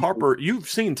Thomas Harper, you've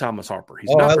seen Thomas Harper. He's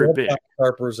not very big. Thomas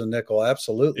Harper's a nickel,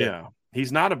 absolutely. Yeah,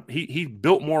 he's not he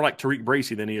built more like Tyreek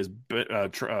Bracy than he is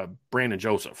Brandon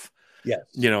Joseph. Yes,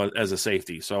 as a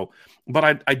safety. So, but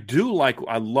I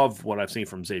love what I've seen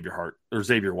from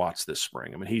Xavier Watts this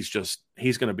spring. I mean, he's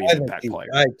going to be an impact player.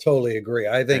 I totally agree.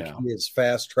 I think he is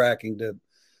fast tracking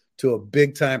to a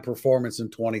big time performance in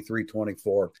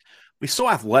 23-24. He's so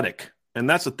athletic, and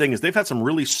that's the thing is they've had some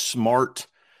really smart,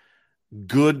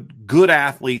 good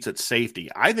athletes at safety.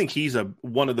 I think he's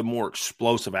one of the more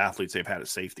explosive athletes they've had at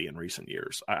safety in recent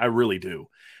years. I really do.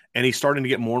 And he's starting to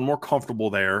get more and more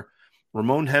comfortable there.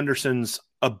 Ramon Henderson's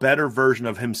a better version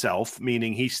of himself,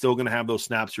 meaning he's still going to have those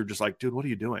snaps. You're just like, dude, what are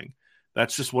you doing?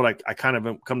 That's just what I kind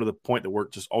of come to the point that we're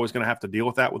just always going to have to deal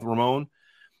with that with Ramon.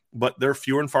 But they're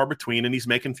fewer and far between, and he's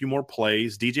making a few more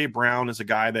plays. DJ Brown is a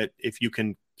guy that if you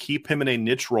can keep him in a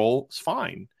niche role, it's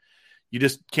fine. You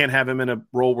just can't have him in a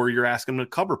role where you're asking him to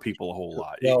cover people a whole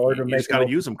lot. Well, you just got to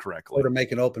use him correctly. Or to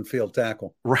make an open field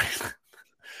tackle. Right.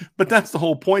 But that's the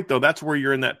whole point, though. That's where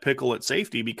you're in that pickle at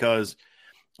safety, because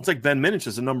it's like Ben Minich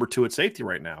is a number 2 at safety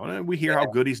right now. And we hear how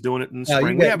good he's doing it in the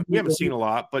spring. We haven't seen a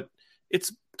lot, but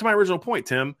it's to my original point,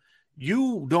 Tim.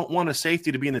 You don't want a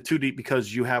safety to be in the 2 deep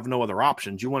because you have no other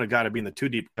options. You want a guy to be in the 2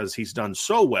 deep because he's done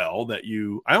so well that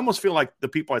I almost feel like the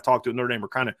people I talk to at Notre Dame are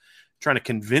kind of trying to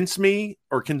convince me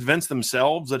or convince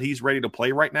themselves that he's ready to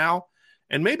play right now.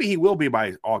 And maybe he will be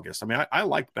by August. I mean, I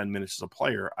like Ben Minich as a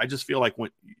player. I just feel like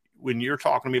when you're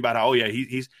talking to me about, oh yeah,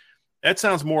 he's that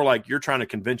sounds more like you're trying to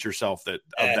convince yourself that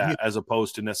as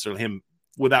opposed to necessarily him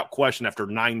without question after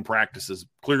 9 practices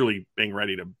clearly being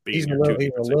ready to be. He's a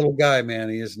little guy, man.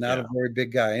 He is not a very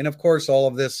big guy. And of course, all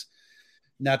of this,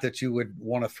 not that you would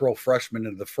want to throw freshmen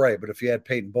into the fray, but if you had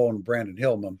Peyton Bowen and Brandon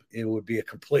Hillman, it would be a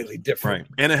completely different.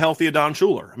 Right. And a healthy Adon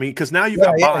Schuler. I mean, because now you've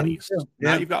got bodies.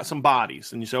 Now you've got some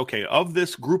bodies. And you say, okay, of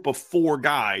this group of 4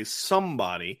 guys,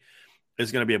 somebody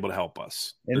is going to be able to help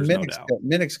us. And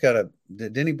Minnick's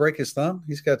didn't he break his thumb?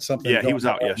 He's got something. Yeah, he was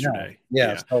out yesterday.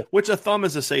 Yeah. So, which a thumb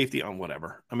is a safety on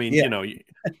whatever. I mean,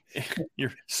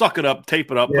 you're suck it up,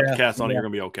 tape it up, put the cast on it, you're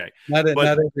going to be okay.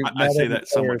 I say that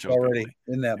so much already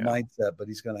in that mindset, but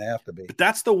he's going to have to be. But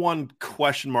that's the one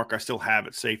question mark I still have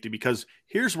at safety, because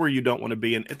here's where you don't want to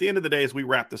be. And at the end of the day, as we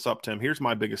wrap this up, Tim, here's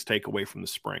my biggest takeaway from the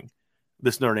spring.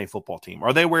 This Notre Dame football team.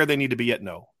 Are they where they need to be yet?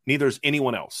 No. Neither is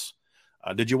anyone else.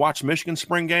 Did you watch Michigan's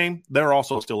spring game? They're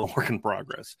also still a work in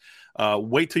progress.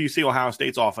 Wait till you see Ohio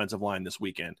State's offensive line this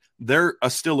weekend. They're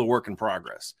still a work in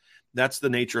progress. That's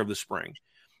the nature of the spring.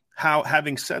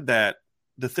 Having said that,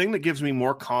 the thing that gives me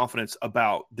more confidence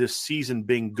about this season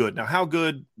being good. Now, how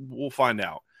good, we'll find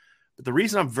out. But the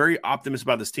reason I'm very optimistic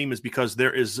about this team is because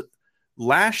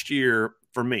last year,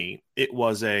 for me, it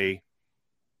was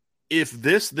if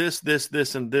this,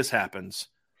 and this happens,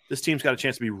 this team's got a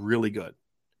chance to be really good.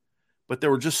 But there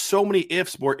were just so many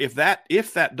ifs where if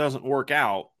that doesn't work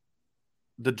out,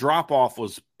 the drop-off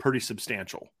was pretty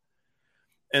substantial.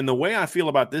 And the way I feel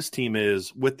about this team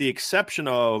is, with the exception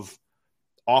of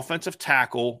offensive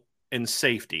tackle and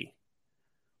safety,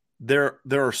 there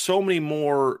are so many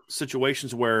more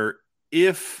situations where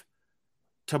if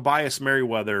Tobias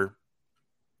Merriweather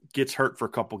gets hurt for a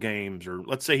couple games, or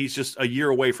let's say he's just a year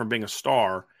away from being a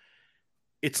star,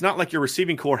 it's not like your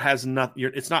receiving core has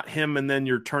nothing. It's not him, and then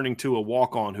you're turning to a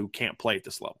walk-on who can't play at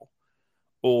this level,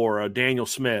 or a Daniel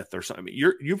Smith or something.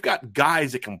 You've got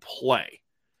guys that can play,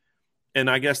 and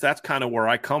I guess that's kind of where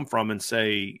I come from and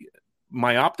say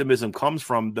my optimism comes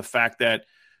from the fact that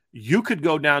you could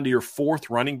go down to your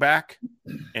 4th running back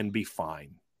and be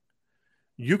fine.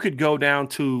 You could go down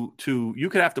to you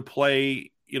could have to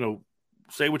play,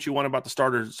 say what you want about the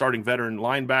starting veteran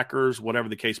linebackers, whatever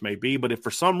the case may be. But if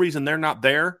for some reason they're not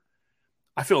there,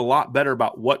 I feel a lot better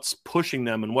about what's pushing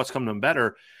them and what's coming to them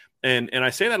better. And I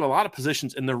say that in a lot of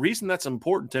positions. And the reason that's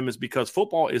important, Tim, is because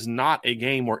football is not a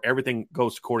game where everything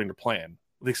goes according to plan.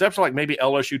 With the exception of like maybe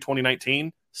LSU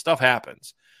 2019, stuff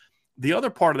happens. The other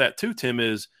part of that too, Tim,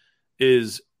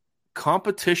 is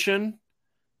competition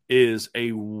is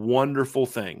a wonderful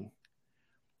thing.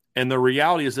 And the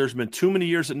reality is there's been too many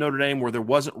years at Notre Dame where there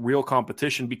wasn't real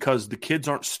competition because the kids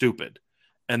aren't stupid.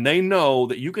 And they know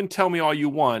that you can tell me all you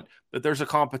want that there's a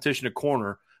competition at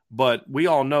corner, but we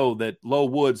all know that Low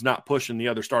Wood's not pushing the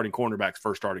other starting cornerback's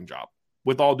first starting job,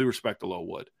 with all due respect to Low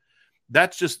Wood.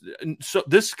 That's just – so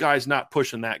this guy's not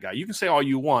pushing that guy. You can say all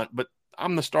you want, but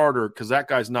I'm the starter because that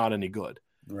guy's not any good.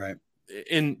 Right.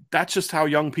 And that's just how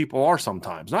young people are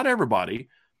sometimes. Not everybody,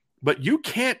 but you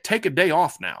can't take a day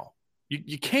off now.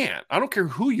 You can't. I don't care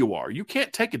who you are. You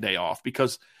can't take a day off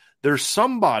because there's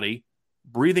somebody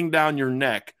breathing down your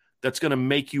neck that's going to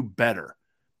make you better.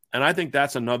 And I think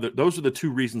those are the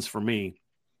 2 reasons for me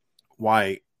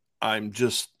why I'm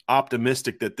just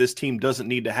optimistic that this team doesn't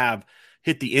need to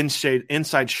hit the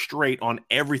inside straight on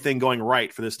everything going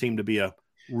right for this team to be a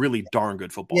really darn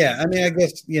good football team. I mean, I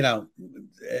guess,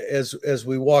 as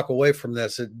we walk away from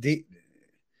this,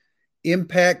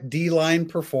 impact D-line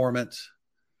performance,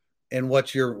 and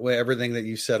everything that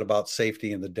you said about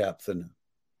safety and the depth. And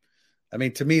I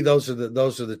mean, to me, those are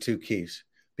the 2 keys,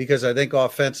 because I think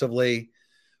offensively,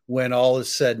 when all is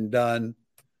said and done,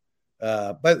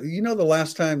 but the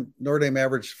last time Notre Dame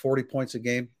averaged 40 points a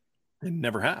game? They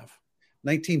never have.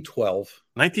 1912.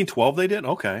 1912 they did?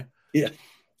 Okay. Yeah.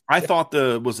 I thought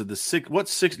what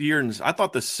 6 years? I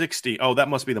thought the 60. Oh, that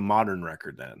must be the modern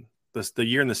record then. The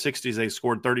year in the 60s they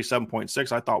scored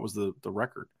 37.6. I thought was the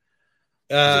record.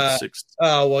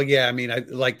 Oh well, yeah. I mean,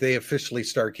 they officially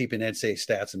started keeping NCAA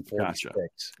stats in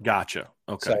 46. Gotcha.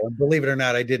 Okay. So believe it or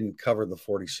not, I didn't cover the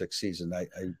 46 season. I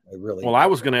really. Well, I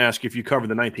was going to ask you if you covered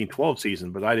the 1912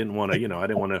 season, but I didn't want to. I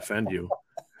didn't want to offend you.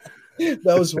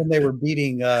 That was when they were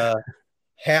beating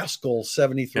Haskell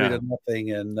 73-0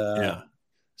 in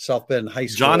South Bend High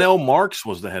School. John L. Marks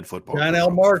was the head football coach. John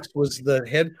L. Marks was the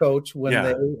head coach when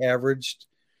they averaged.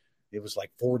 It was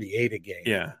like 48 a game.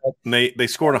 Yeah, and they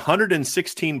scored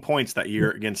 116 points that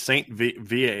year against St.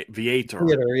 Viator.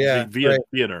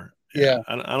 Theater. Yeah,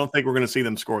 I don't think we're going to see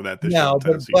them score that this year.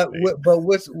 But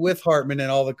with Hartman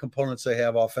and all the components they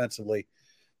have offensively,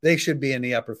 they should be in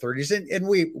the upper 30s. And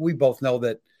we both know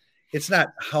that it's not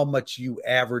how much you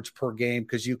average per game,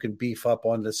 because you can beef up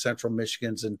on the Central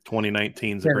Michigans, and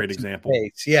 2019 is a great example.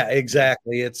 Yeah,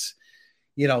 exactly. It's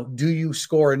do you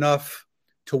score enough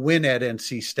to win at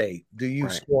NC State? Do you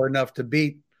score enough to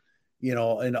beat,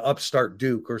 an upstart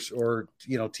Duke or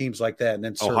teams like that? And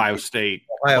then Ohio State,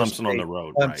 Clemson on the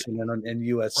road, Clemson and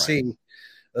USC,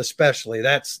 especially.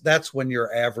 That's when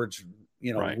your average,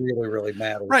 really, really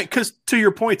matters. Right. Because to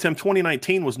your point, Tim,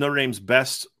 2019 was Notre Dame's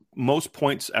most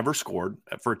points ever scored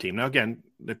for a team. Now, again,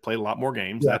 they played a lot more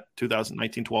games. That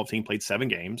 2019-12 team played 7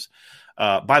 games.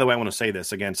 By the way, I want to say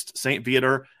this: against St.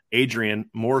 Viator, Adrian,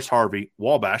 Morris Harvey,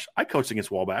 Wabash. I coached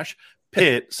against Wabash,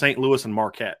 Pitt, St. Louis, and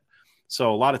Marquette.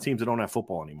 So a lot of teams that don't have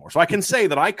football anymore. So I can say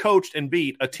that I coached and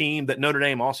beat a team that Notre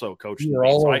Dame also coached. You're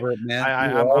all over it,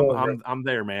 man. I'm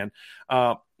there, man.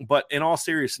 But in all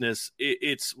seriousness,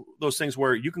 it's those things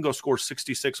where you can go score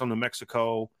 66 on New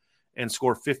Mexico and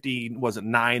score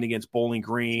 9 against Bowling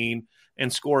Green,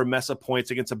 and score a mess of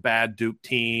points against a bad Duke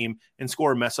team, and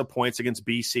score a mess of points against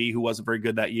BC, who wasn't very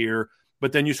good that year.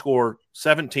 But then you score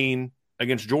 17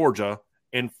 against Georgia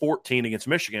and 14 against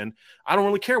Michigan. I don't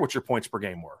really care what your points per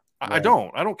game were. Right. I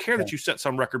don't care that you set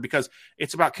some record, because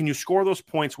it's about, can you score those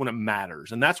points when it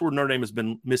matters? And that's where Notre Dame has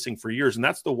been missing for years. And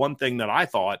that's the one thing that I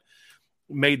thought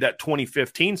made that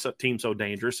 2015 team so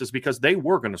dangerous, is because they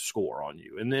were going to score on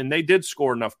you. And then they did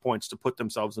score enough points to put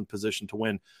themselves in position to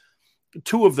win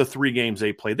 2 of the 3 games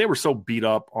they played. They were so beat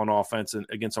up on offense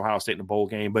against Ohio State in a bowl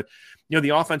game, but the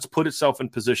offense put itself in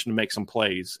position to make some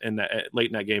plays late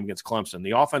in that game against Clemson.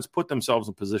 The offense put themselves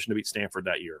in position to beat Stanford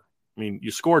that year. I mean,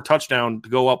 you score a touchdown to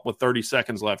go up with 30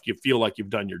 seconds left, you feel like you've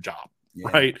done your job,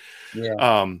 right?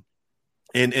 Yeah.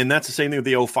 And that's the same thing with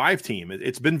the 05 team.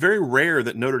 It's been very rare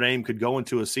that Notre Dame could go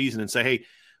into a season and say, hey,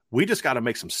 we just got to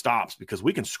make some stops because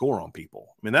we can score on people.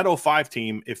 I mean, that 05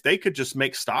 team, if they could just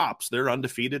make stops, they're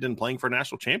undefeated and playing for a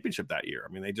national championship that year.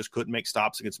 I mean, they just couldn't make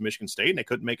stops against Michigan State, and they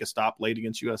couldn't make a stop late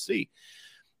against USC.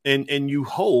 And you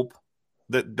hope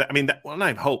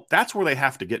that's where they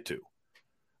have to get to.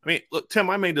 I mean, look, Tim,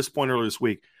 I made this point earlier this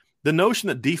week. The notion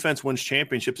that defense wins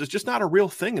championships is just not a real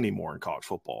thing anymore in college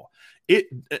football.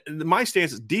 My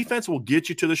stance is defense will get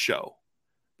you to the show.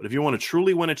 But if you want to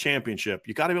truly win a championship,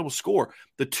 you got to be able to score.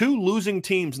 The 2 losing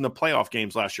teams in the playoff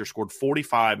games last year scored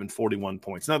 45 and 41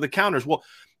 points. Now the counters,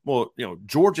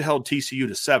 Georgia held TCU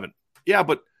to 7. Yeah,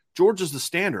 but Georgia's the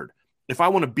standard. If I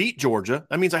want to beat Georgia,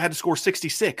 that means I had to score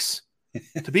 66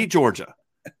 to beat Georgia,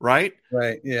 right?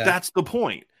 Right. Yeah. That's the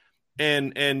point.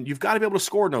 And you've got to be able to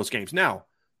score in those games. Now,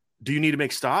 do you need to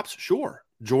make stops? Sure.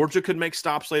 Georgia could make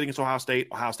stops late against Ohio State.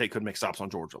 Ohio State could make stops on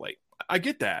Georgia late. I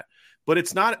get that. But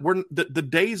it's not the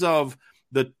days of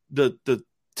the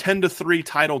 10-3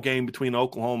 title game between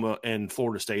Oklahoma and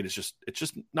Florida State it's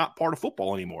just not part of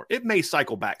football anymore. It may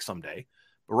cycle back someday,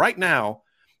 but right now,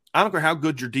 I don't care how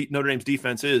good your Notre Dame's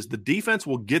defense is. The defense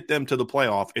will get them to the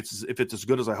playoff if it's as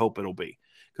good as I hope it'll be.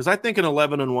 Because I think an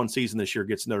 11-1 season this year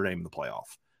gets Notre Dame in the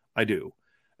playoff. I do,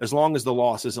 as long as the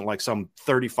loss isn't like some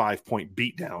 35-point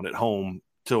beatdown at home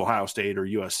to Ohio State or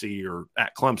USC or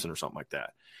at Clemson or something like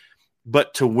that.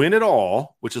 But to win it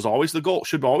all, which is always the goal,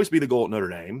 should always be the goal at Notre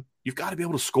Dame, you've got to be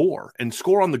able to score and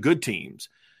score on the good teams.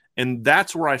 And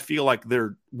that's where I feel like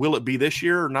will it be this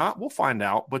year or not? We'll find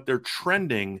out, but they're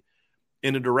trending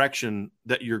in a direction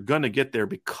that you're going to get there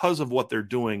because of what they're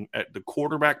doing at the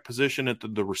quarterback position, at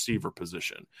the receiver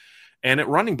position, and at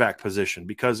running back position,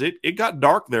 because it got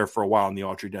dark there for a while in the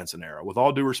Autry Denson era. With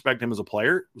all due respect to him as a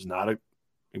player, I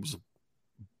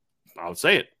would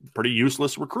say it, pretty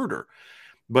useless recruiter.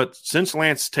 But since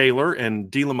Lance Taylor and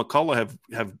Dylan McCullough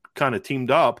have kind of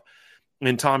teamed up,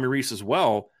 and Tommy Rees as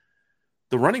well,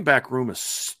 the running back room is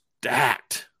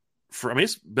stacked.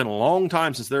 It's been a long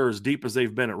time since they're as deep as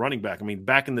they've been at running back. I mean,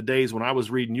 back in the days when I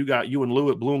was reading, you and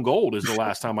Lou at Blue and Gold is the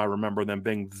last time I remember them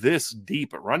being this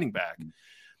deep at running back.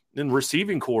 and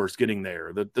receiving core is getting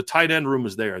there. The tight end room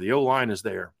is there. The O-line is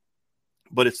there.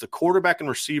 But it's the quarterback and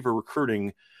receiver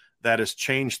recruiting that has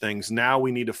changed things. Now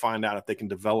we need to find out if they can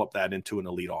develop that into an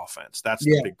elite offense. That's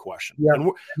the big question. Yeah.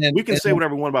 And we can say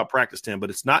whatever we want about practice, Tim, but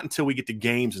it's not until we get to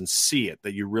games and see it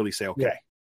that you really say, okay. Yeah.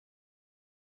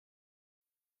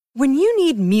 When you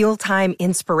need mealtime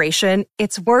inspiration,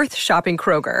 it's worth shopping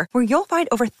Kroger, where you'll find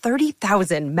over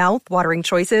 30,000 mouth-watering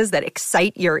choices that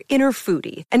excite your inner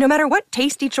foodie. And no matter what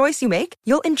tasty choice you make,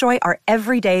 you'll enjoy our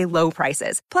everyday low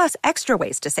prices, plus extra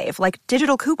ways to save, like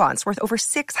digital coupons worth over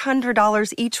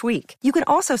 $600 each week. You can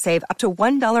also save up to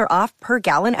 $1 off per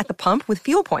gallon at the pump with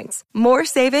fuel points. More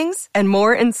savings and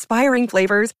more inspiring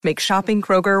flavors make shopping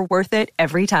Kroger worth it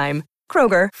every time.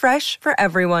 Kroger, fresh for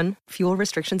everyone. Fuel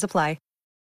restrictions apply.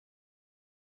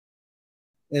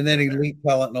 And then elite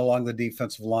talent along the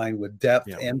defensive line with depth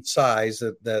and size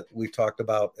that we talked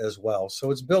about as well. So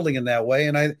it's building in that way.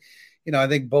 And I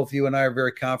think both you and I are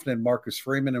very confident in Marcus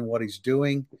Freeman and what he's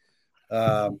doing.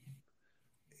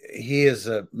 He is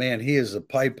a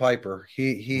Pied Piper.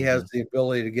 He has the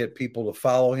ability to get people to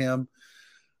follow him.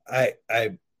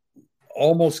 I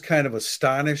almost kind of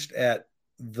astonished at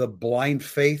the blind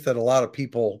faith that a lot of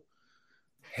people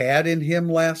had in him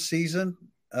last season.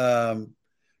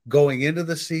 Going into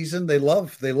the season, they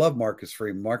love Marcus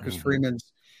Freeman. Marcus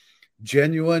Freeman's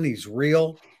genuine. He's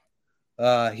real.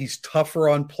 He's tougher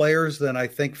on players than I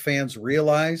think fans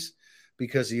realize,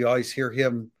 because you always hear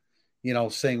him,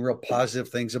 saying real positive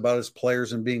things about his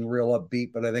players and being real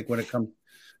upbeat. But I think when it comes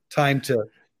time to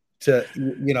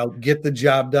get the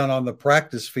job done on the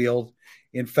practice field,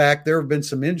 in fact, there have been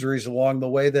some injuries along the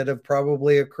way that have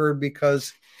probably occurred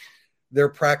because their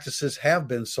practices have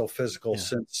been so physical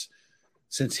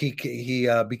since he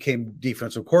became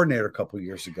defensive coordinator a couple of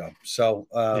years ago. So,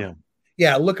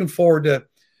 looking forward to,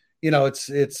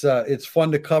 it's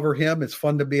fun to cover him. It's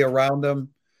fun to be around him.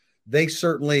 They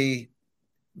certainly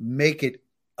make it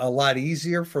a lot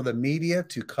easier for the media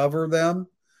to cover them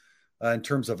in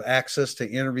terms of access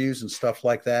to interviews and stuff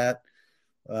like that.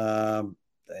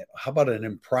 How about an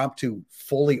impromptu,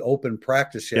 fully open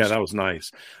practice yesterday? Yeah, that was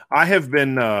nice. I have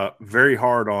been very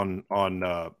hard on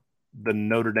the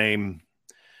Notre Dame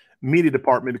media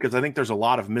department, because I think there's a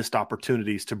lot of missed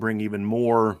opportunities to bring even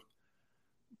more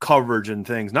coverage and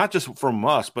things, not just from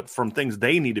us, but from things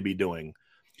they need to be doing.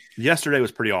 Yesterday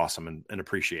was pretty awesome and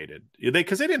appreciated,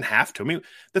 because they didn't have to. I mean,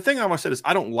 the thing I always said is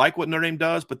I don't like what Notre Dame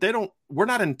does, but we're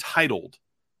not entitled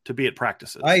to be at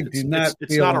practices. It's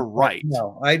not a right.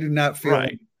 No, I do not feel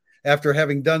right. After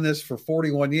having done this for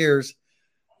 41 years,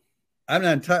 I'm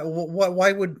not entitled.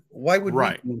 Why would we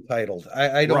be entitled?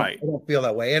 I don't feel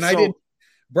that way. And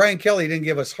Brian Kelly didn't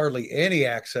give us hardly any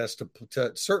access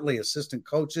to certainly assistant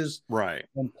coaches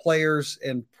and players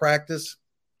and practice.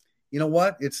 You know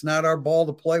what? It's not our ball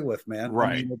to play with, man.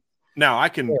 Right. Now I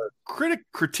can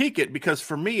critique it, because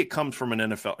for me, it comes from an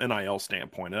NFL NIL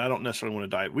standpoint, and I don't necessarily want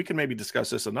to dive. We can maybe discuss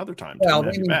this another time. Well,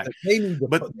 they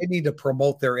need to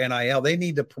promote their NIL. They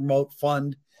need to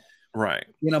fund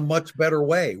in a much better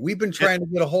way. We've been trying to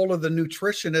get a hold of the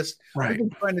nutritionist. We've been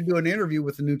trying to do an interview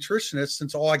with the nutritionist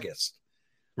since August.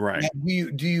 Right. Now,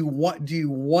 do you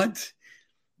want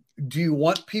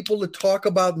people to talk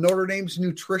about Notre Dame's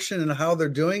nutrition and how they're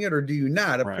doing it, or do you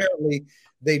not? Apparently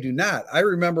they do not. I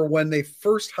remember when they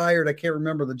first hired, I can't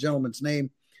remember the gentleman's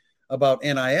name, about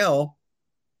NIL.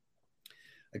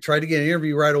 I tried to get an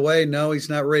interview right away. No, he's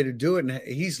not ready to do it. And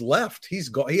he's left. He's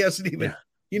gone. He hasn't even,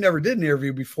 he never did an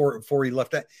interview before he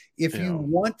left. If you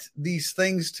want these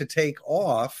things to take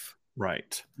off,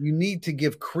 you need to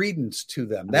give credence to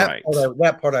them. That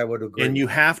part I would agree. And you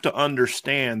have to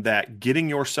understand that getting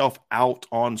yourself out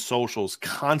on socials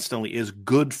constantly is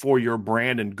good for your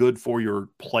brand and good for your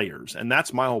players. And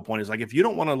that's my whole point, is like, if you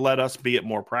don't want to let us be at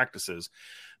more practices,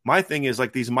 my thing is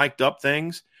like these mic'd up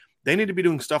things, they need to be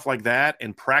doing stuff like that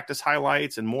and practice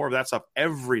highlights and more of that stuff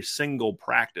every single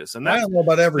practice. And I don't know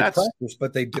about every practice,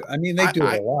 but they do. I mean, they do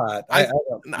it a lot.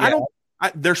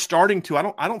 They're starting to.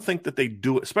 I don't think that they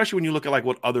do it, especially when you look at like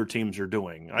what other teams are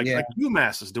doing. Like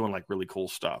UMass is doing like really cool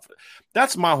stuff.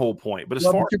 That's my whole point. But as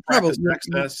far as practice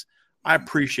access, I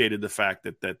appreciated the fact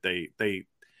that they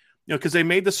because they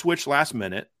made the switch last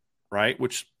minute, right?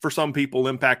 Which for some people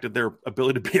impacted their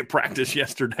ability to be at practice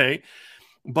yesterday.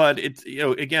 But it's,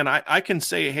 again, I can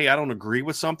say, hey, I don't agree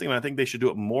with something, and I think they should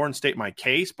do it more and state my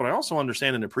case. But I also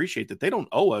understand and appreciate that they don't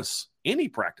owe us any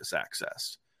practice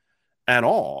access at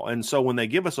all. And so when they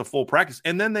give us a full practice,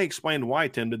 and then they explained why,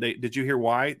 Tim, did you hear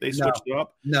why they switched it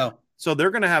up? No. So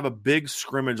they're going to have a big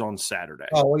scrimmage on Saturday.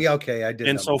 Oh, yeah, okay, I did.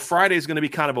 And so Friday is going to be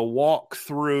kind of a walk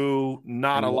through,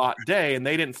 not a lot day, and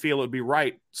they didn't feel it would be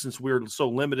right since we're so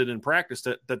limited in practice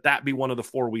that be one of the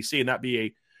 4 we see, and that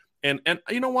be and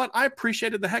you know what? I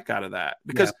appreciated the heck out of that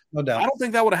because no doubt. I don't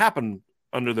think that would have happened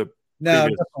under the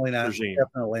definitely not regime.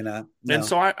 Definitely not. No. And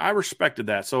so I respected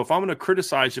that. So if I'm going to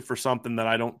criticize you for something that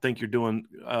I don't think you're doing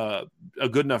a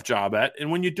good enough job at,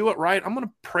 and when you do it right, I'm going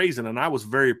to praise it. And I was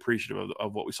very appreciative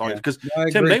of what we saw because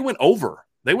Tim, they went over.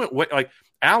 They went like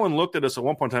Alan looked at us at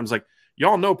one point in time. He's like,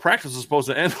 y'all know practice is supposed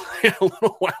to end a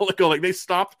little while ago. Like they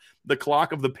stopped the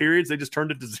clock of the periods. They just turned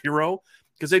it to 0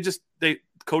 because they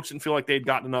coach didn't feel like they'd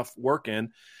gotten enough work in.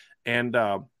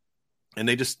 And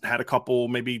they just had a couple,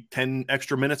 maybe 10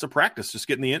 extra minutes of practice, just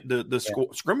getting the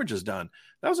scrimmages done.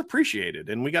 That was appreciated,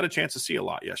 and we got a chance to see a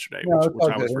lot yesterday. No, which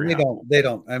I was very happy. They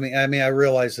don't. I mean, I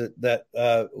realize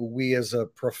that we as a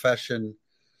profession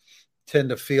tend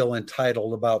to feel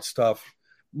entitled about stuff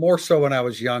more so when I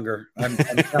was younger. I'm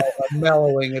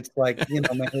mellowing. It's like, you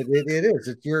know, man, it is.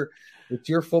 It's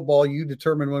your football. You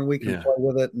determine when we can play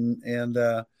with it,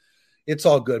 and it's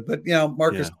all good. But you know,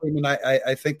 Marcus Freeman,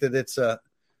 I think that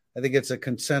it's a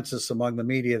consensus among the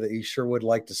media that you sure would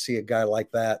like to see a guy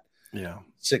like that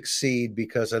succeed,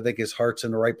 because I think his heart's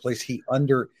in the right place.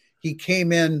 He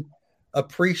came in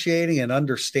appreciating and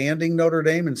understanding Notre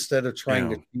Dame instead of trying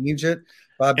to change it.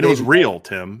 It was real,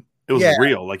 Tim. It was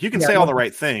real. Like you can say all the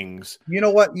right things. You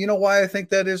know what? You know why I think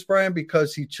that is, Brian?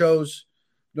 Because he chose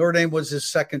Notre Dame was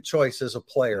his second choice as a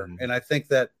player. Mm-hmm. And I think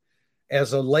that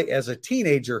as a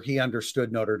teenager, he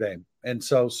understood Notre Dame. And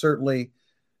so certainly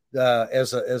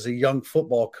as a young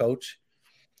football coach,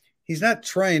 he's not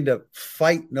trying to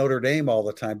fight Notre Dame all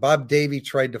the time. Bob Davie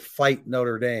tried to fight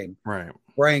Notre Dame. Right.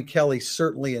 Brian Kelly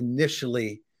certainly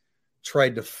initially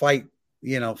tried to fight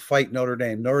Notre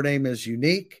Dame. Notre Dame is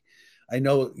unique. I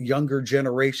know younger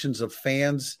generations of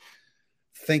fans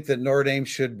think that Notre Dame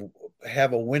should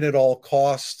have a win at all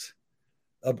cost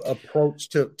approach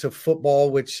to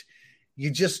football, which you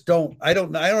just don't. I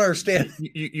don't understand.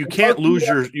 You can't lose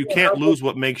lose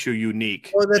what makes you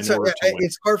unique. Well,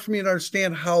 it's hard for me to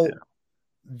understand how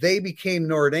they became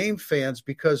Notre Dame fans,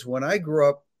 because when I grew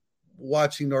up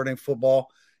watching Notre Dame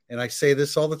football, and I say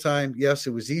this all the time, yes,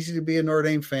 it was easy to be a Notre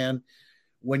Dame fan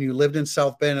when you lived in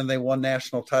South Bend and they won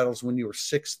national titles when you were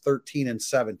 6, 13, and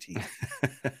 17.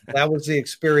 That was the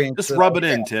experience. Just rub it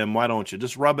in, Tim. Why don't you?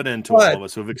 Just rub it into all of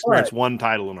us who've experienced one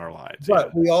title in our lives.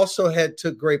 But we also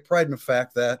took great pride in the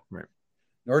fact that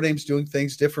Notre Dame's doing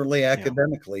things differently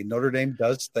academically. Notre Dame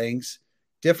does things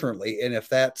differently. And if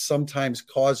that sometimes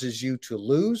causes you to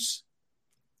lose,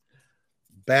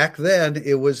 back then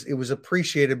it was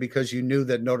appreciated because you knew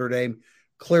that Notre Dame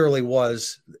clearly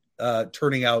was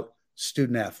turning out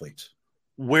student athletes.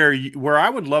 Where I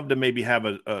would love to maybe have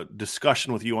a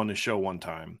discussion with you on the show one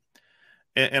time,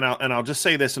 and I'll just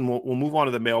say this, and we'll move on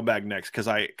to the mailbag next, because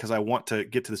I want to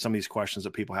get to some of these questions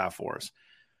that people have for us.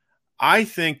 I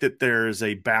think that there is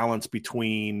a balance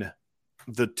between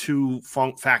the two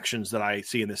factions that I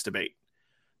see in this debate.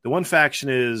 The one faction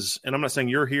is, and I'm not saying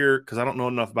you're here because I don't know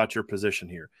enough about your position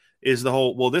here, is the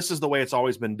whole, well, this is the way it's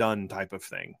always been done type of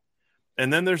thing.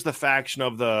 And then there's the faction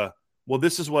of well,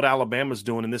 this is what Alabama's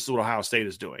doing and this is what Ohio State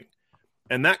is doing.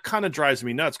 And that kind of drives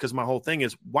me nuts, because my whole thing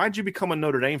is, why'd you become a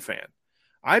Notre Dame fan?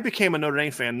 I became a Notre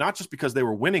Dame fan not just because they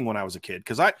were winning when I was a kid,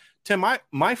 because Tim,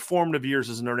 my formative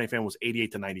years as a Notre Dame fan was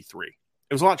 88 to 93.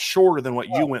 It was a lot shorter than what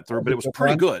you went through, but it was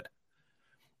pretty good.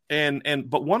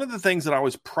 But one of the things that I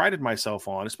always prided myself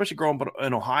on, especially growing up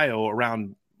in Ohio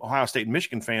around Ohio State and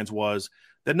Michigan fans, was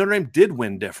that Notre Dame did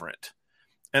win different.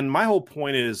 And my whole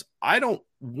point is, I don't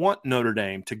want Notre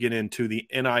Dame to get into the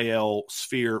NIL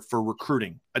sphere for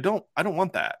recruiting. I don't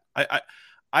want that.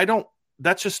 I don't.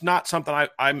 That's just not something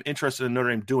I'm interested in Notre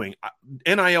Dame doing.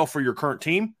 NIL for your current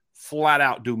team, flat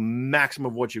out do maximum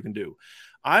of what you can do.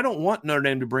 I don't want Notre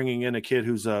Dame to bringing in a kid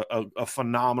who's a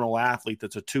phenomenal athlete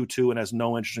that's a 2-2 and has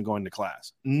no interest in going to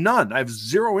class. None. I have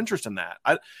zero interest in that.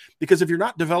 Because if you're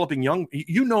not developing young,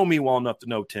 you know me well enough to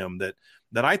know, Tim, that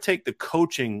I take the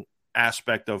coaching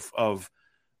aspect of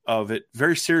it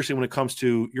very seriously when it comes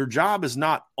to your job is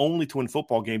not only to win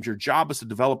football games. Your job is to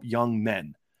develop young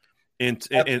men. And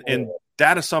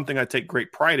that is something I take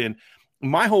great pride in.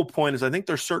 My whole point is, I think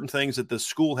there's certain things that the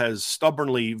school has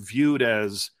stubbornly viewed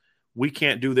as, we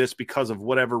can't do this because of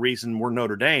whatever reason we're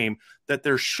Notre Dame, that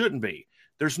there shouldn't be.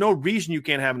 There's no reason you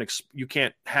can't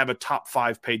have a top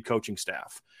 5 paid coaching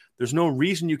staff. There's no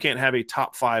reason you can't have a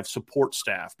top 5 support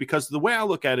staff, because the way I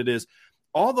look at it is,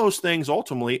 all those things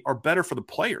ultimately are better for the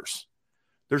players.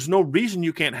 There's no reason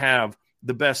you can't have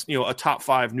the best, a top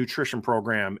 5 nutrition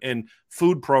program and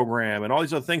food program and all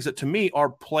these other things that to me are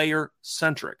player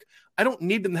centric. I don't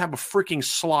need them to have a freaking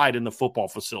slide in the football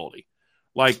facility.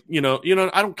 Like, I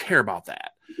don't care about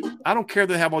that. I don't care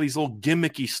that they have all these little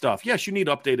gimmicky stuff. Yes, you need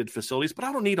updated facilities, but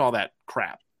I don't need all that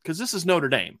crap because this is Notre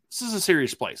Dame. This is a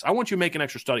serious place. I want you making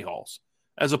extra study halls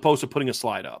as opposed to putting a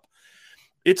slide up.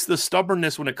 It's the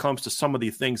stubbornness when it comes to some of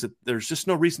the things that there's just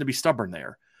no reason to be stubborn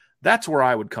there. That's where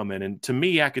I would come in. And to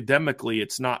me, academically,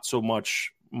 it's not so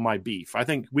much my beef. I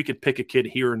think we could pick a kid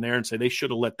here and there and say they should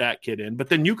have let that kid in. But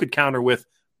then you could counter with,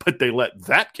 but they let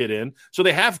that kid in. So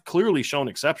they have clearly shown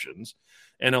exceptions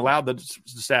and allowed the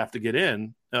staff to get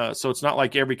in. So it's not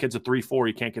like every kid's a 3-4,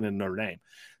 you can't get in Notre Dame.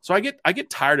 So I get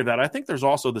tired of that. I think there's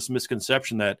also this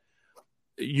misconception that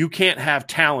you can't have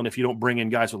talent if you don't bring in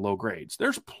guys with low grades.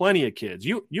 There's plenty of kids.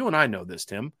 You and I know this,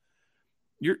 Tim.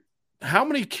 How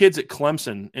many kids at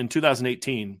Clemson in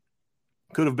 2018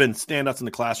 could have been standouts in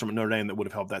the classroom at Notre Dame that would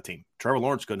have helped that team? Trevor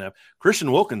Lawrence couldn't have.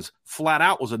 Christian Wilkins flat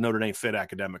out was a Notre Dame fit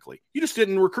academically. You just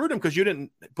didn't recruit him because you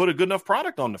didn't put a good enough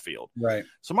product on the field. Right.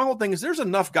 So my whole thing is there's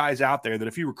enough guys out there that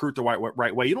if you recruit the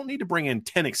right way, you don't need to bring in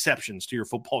 10 exceptions to your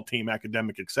football team,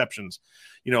 academic exceptions.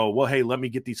 Hey, let me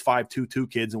get these 5-2-2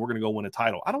 kids and we're going to go win a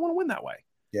title. I don't want to win that way.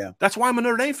 Yeah. That's why I'm a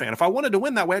Notre Dame fan. If I wanted to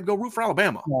win that way, I'd go root for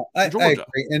Alabama. Well, I agree.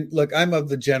 And look, I'm of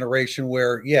the generation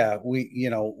where,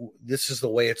 this is the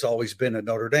way it's always been at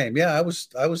Notre Dame. Yeah, I was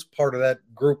part of that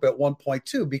group at one point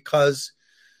too, because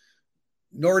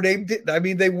Notre Dame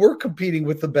they were competing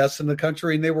with the best in the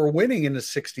country and they were winning in the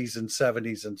 60s and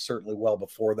 70s and certainly well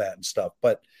before that and stuff.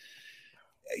 But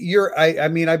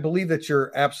I believe that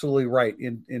you're absolutely right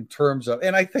in terms of,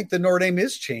 and I think the Notre Dame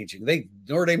is changing.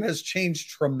 Notre Dame has changed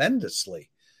tremendously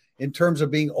in terms of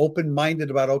being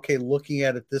open-minded about, okay, looking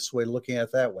at it this way, looking at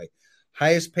it that way.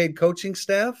 Highest paid coaching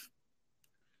staff.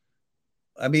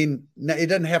 It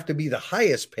doesn't have to be the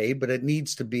highest paid, but it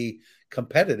needs to be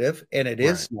competitive. And it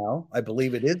is now. I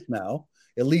believe it is now,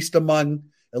 at least among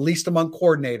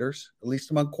coordinators.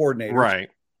 Right.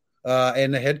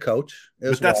 And the head coach.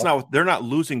 But they're not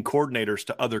losing coordinators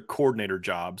to other coordinator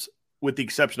jobs with the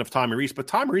exception of Tommy Rees. But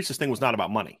Tommy Rees' thing was not about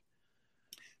money.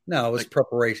 No, it was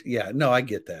preparation. Yeah, no, I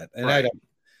get that. And I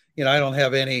don't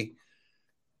have any,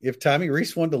 if Tommy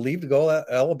Rees wanted to leave to go to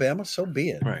Alabama, so be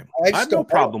it. Right. I have no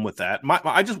problem with that.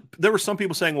 There were some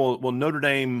people saying, well, Notre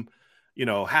Dame,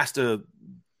 has to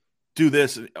do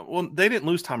this. Well, they didn't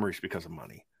lose Tommy Rees because of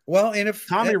money. Well, and if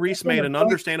Tommy Rees made an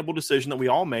understandable decision that we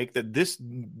all make, that this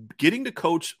getting to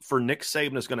coach for Nick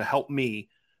Saban is going to help me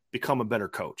become a better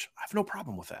coach. I have no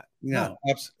problem with that. No,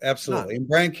 absolutely. And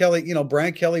Brian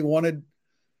Kelly wanted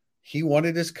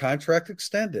his contract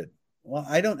extended. Well,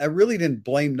 I really didn't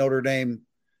blame Notre Dame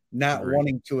not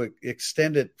wanting to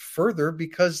extend it further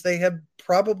because they had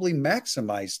probably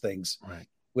maximized things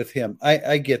with him.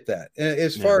 I get that.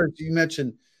 As far as you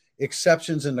mentioned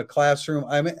exceptions in the classroom,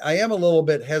 I am a little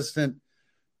bit hesitant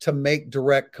to make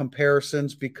direct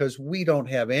comparisons because we don't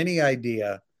have any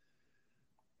idea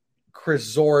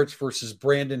Chris Zorich versus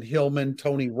Brandon Hillman,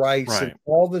 Tony Rice, and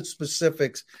all the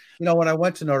specifics. When I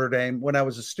went to Notre Dame, when I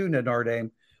was a student at Notre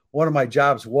Dame, one of my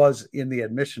jobs was in the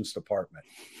admissions department.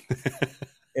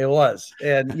 It was,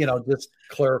 and just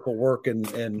clerical work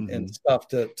and stuff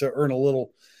to earn a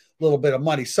little bit of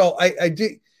money. So I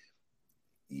did.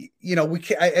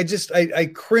 I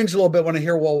cringe a little bit when I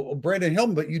hear, well, Brandon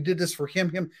Hillman, but you did this for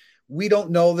him. We don't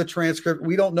know the transcript.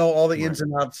 We don't know all the ins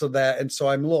and outs of that. And so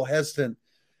I'm a little hesitant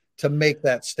to make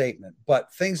that statement,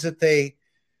 but things that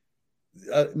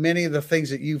many of the things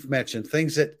that you've mentioned,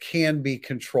 things that can be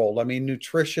controlled.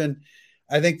 Nutrition,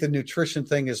 I think the nutrition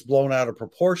thing is blown out of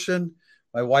proportion.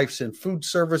 My wife's in food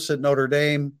service at Notre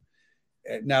Dame.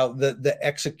 Now the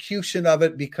execution of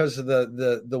it, because of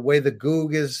the way the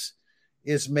Goog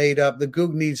is made up, the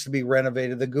Goog needs to be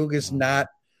renovated. The Goog is not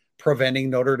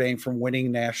preventing Notre Dame from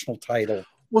winning national title.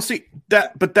 Well, see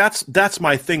but that's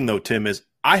my thing though, Tim, is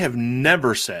I have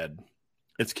never said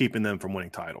it's keeping them from winning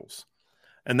titles.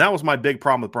 And that was my big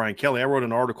problem with Brian Kelly. I wrote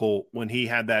an article when he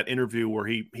had that interview where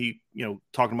he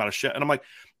talking about a chef. And I'm like,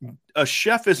 a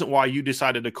chef isn't why you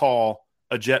decided to call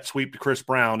a jet sweep to Chris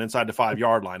Brown inside the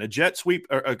 5-yard line. A jet sweep,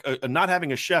 or not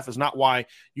having a chef is not why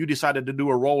you decided to do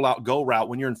a rollout go route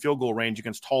when you're in field goal range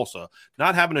against Tulsa.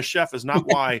 Not having a chef is not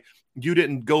why you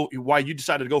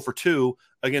decided to go for 2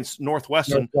 against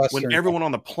Northwestern when everyone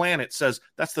on the planet says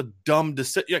that's the dumb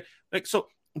decision. So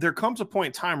there comes a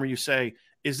point in time where you say,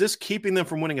 is this keeping them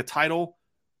from winning a title?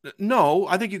 No,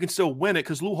 I think you can still win it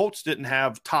because Lou Holtz didn't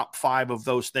have top 5 of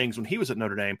those things when he was at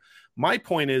Notre Dame. My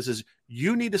point is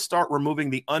you need to start removing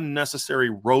the unnecessary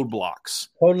roadblocks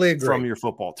from your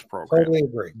football program. Totally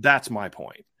agree. That's my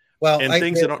point. Well, and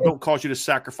things that don't cause you to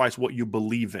sacrifice what you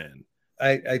believe in.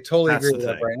 I totally agree with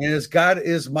that, Brian. And as God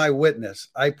is my witness,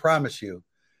 I promise you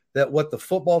that what the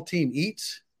football team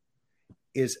eats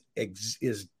is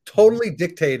totally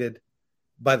dictated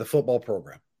by the football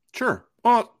program. Sure.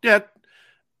 Well, yeah.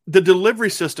 The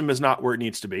delivery system is not where it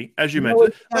needs to be, as you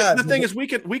mentioned. The thing is, we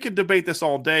could debate this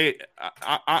all day.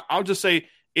 I'll just say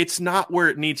it's not where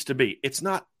it needs to be. It's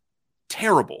not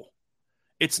terrible.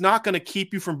 It's not going to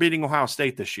keep you from beating Ohio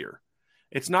State this year.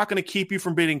 It's not going to keep you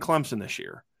from beating Clemson this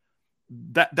year.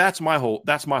 That's my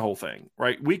whole thing,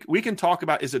 right? We can talk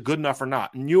about, is it good enough or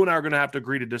not, and you and I are going to have to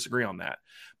agree to disagree on that.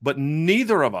 But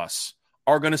neither of us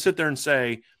are going to sit there and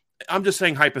say, I'm just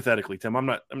saying hypothetically, Tim. I'm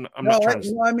not trying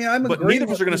to. I mean, but neither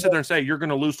of us are going to sit there and say you're going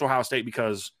to lose to Ohio State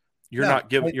because you're not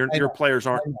giving your players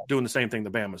aren't doing the same thing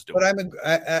that Bama's doing. But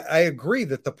I agree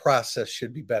that the process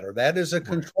should be better. That is a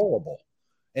controllable,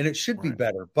 and it should be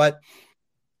better. But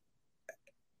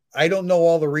I don't know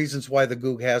all the reasons why the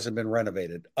Goog hasn't been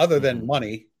renovated, other than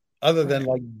money, other than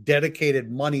like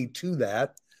dedicated money to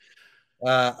that.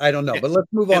 I don't know, but let's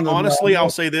move on. Honestly, I'll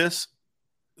say this: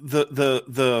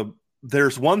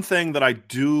 there's one thing that I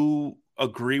do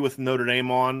agree with Notre Dame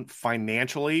on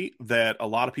financially that a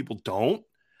lot of people don't,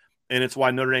 and it's why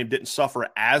Notre Dame didn't suffer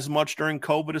as much during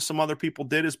COVID as some other people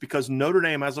did, is because Notre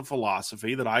Dame has a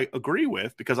philosophy that I agree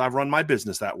with because I've run my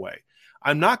business that way.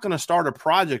 I'm not going to start a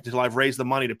project until I've raised the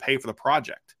money to pay for the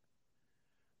project.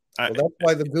 Well, that's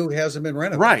why the Goog hasn't been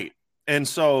renovated. Right. And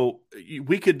so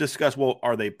we could discuss, well,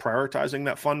 are they prioritizing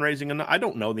that fundraising? And I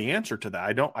don't know the answer to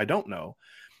that. I don't know.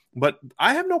 But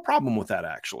I have no problem with that,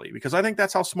 actually, because I think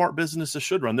that's how smart businesses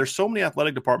should run. There's so many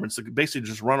athletic departments that basically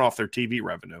just run off their TV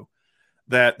revenue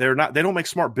that they don't make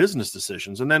smart business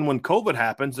decisions. And then when COVID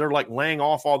happens, they're like laying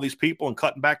off all these people and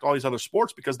cutting back all these other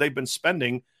sports because they've been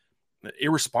spending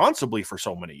irresponsibly for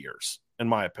so many years, in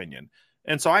my opinion.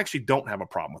 And so I actually don't have a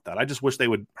problem with that. I just wish they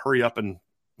would hurry up and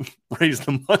raise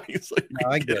the money so you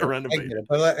can get it renovated. I get it.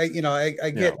 But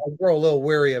I grow a little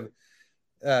weary of,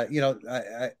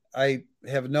 I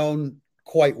have known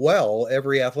quite well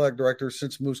every athletic director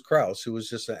since Moose Krause, who was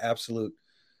just an absolute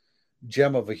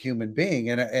gem of a human being.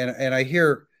 And I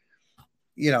hear,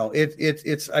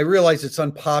 I realize it's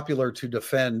unpopular to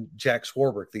defend Jack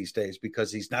Swarbrick these days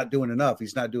because he's not doing enough.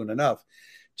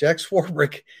 Jack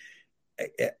Swarbrick,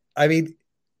 I mean,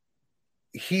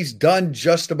 he's done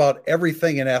just about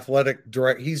everything an athletic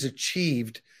director. He's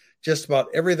achieved just about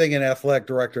everything an athletic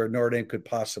director at Notre Dame could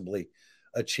possibly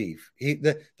achieve.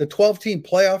 The 12-team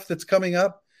playoff that's coming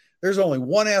up, there's only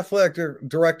one athletic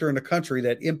director in the country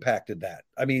that impacted that.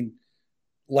 I mean,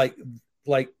 like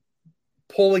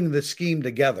pulling the scheme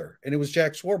together, and it was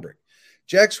Jack Swarbrick.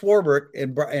 Jack Swarbrick,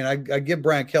 and I give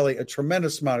Brian Kelly a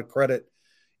tremendous amount of credit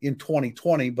in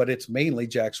 2020, but it's mainly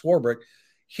Jack Swarbrick.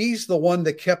 He's the one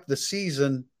that kept the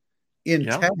season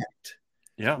intact.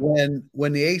 Yeah.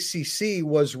 When the ACC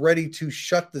was ready to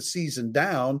shut the season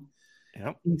down,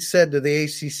 he said to the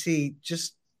ACC,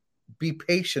 just be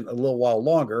patient a little while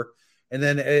longer. And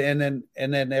then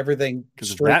everything.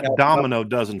 Because that domino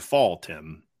doesn't fall,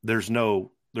 Tim. There's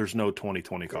no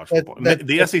 2020 college football.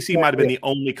 The SEC might have been the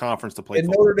only conference to play and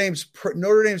football.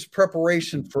 Notre Dame's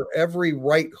preparation for every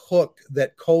right hook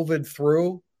that COVID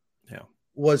threw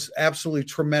was absolutely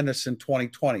tremendous in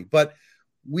 2020. But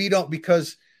we don't,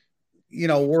 because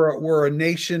we're a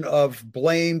nation of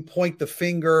blame, point the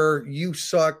finger, you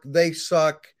suck, they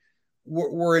suck.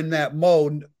 We're in that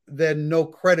mode. Then no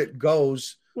credit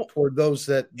goes toward those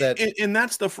that. And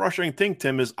that's the frustrating thing,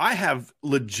 Tim, is I have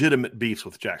legitimate beefs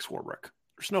with Jack Swarbrick.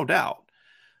 There's no doubt.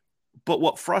 But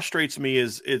what frustrates me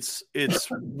is it's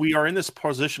we are in this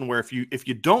position where if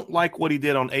you don't like what he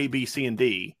did on A, B, C, and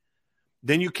D,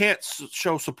 then you can't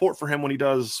show support for him when he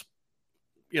does,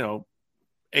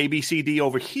 A, B, C, D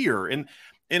over here. And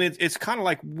it's kind of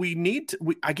like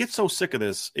I get so sick of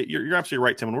this. You're absolutely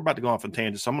right, Tim. And we're about to go off on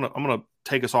tangents. So I'm gonna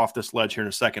take us off this ledge here in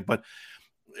a second. But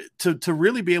to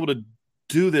really be able to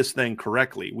do this thing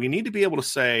correctly, we need to be able to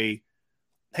say,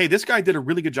 hey, this guy did a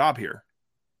really good job here.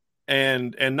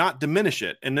 And not diminish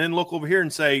it, and then look over here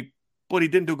and say, but he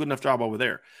didn't do a good enough job over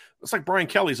there. It's like Brian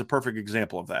Kelly's a perfect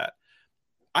example of that.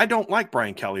 I don't like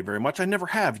Brian Kelly very much. I never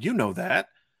have. You know that.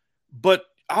 But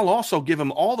I'll also give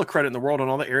him all the credit in the world on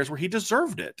all the areas where he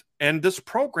deserved it. And this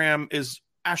program is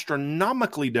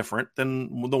astronomically different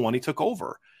than the one he took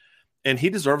over. And he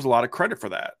deserves a lot of credit for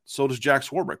that. So does Jack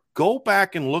Swarbrick. Go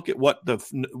back and look at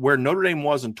where Notre Dame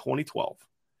was in 2012.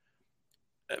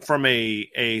 From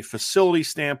a facility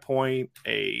standpoint,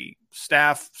 a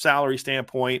staff salary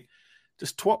standpoint,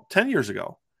 just 10 years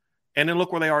ago. And then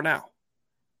look where they are now.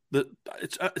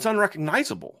 It's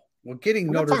unrecognizable. Well, getting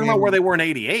We're not Notre talking Dame about where they were in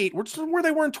 '88. We're just where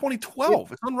they were in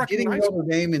 2012. It's getting unrecognizable. Notre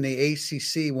Dame in the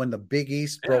ACC when the Big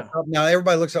East broke Yeah. up. Now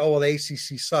everybody looks at, oh, well, the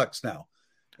ACC sucks now,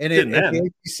 and Didn't then. the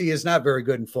ACC is not very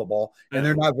good in football, and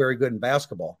they're not very good in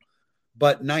basketball.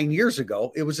 But 9 years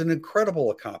ago, it was an incredible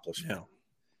accomplishment. Yeah.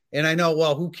 And I know,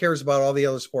 well, who cares about all the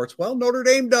other sports? Well, Notre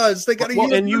Dame does. They got a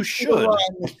and you should.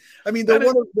 I mean,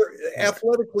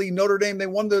 athletically, Notre Dame. They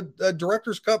won the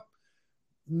Directors' Cup.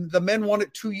 The men won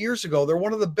it 2 years ago. They're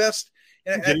one of the best.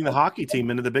 Getting the hockey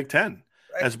team into the Big Ten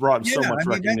has brought so much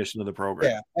recognition to the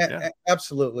program.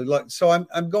 Absolutely. Look, so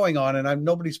I'm going on, and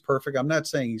nobody's perfect. I'm not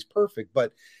saying he's perfect,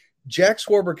 but Jack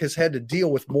Swarbrick has had to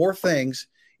deal with more things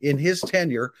in his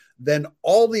tenure than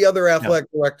all the other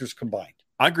athletic directors combined.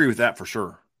 I agree with that for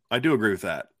sure. I do agree with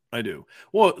that. I do.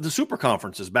 Well, the super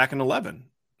conferences back in 2011,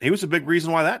 he was a big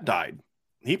reason why that died.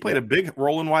 He played a big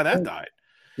role in why that died.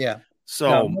 Yeah.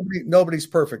 So nobody's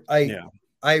perfect. I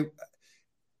have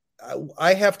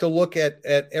to look at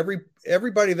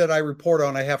everybody that I report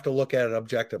on. I have to look at it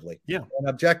objectively. Yeah. And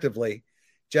objectively,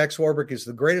 Jack Swarbrick is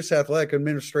the greatest athletic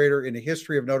administrator in the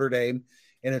history of Notre Dame,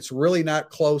 and it's really not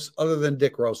close other than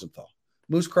Dick Rosenthal.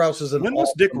 Moose Krause is when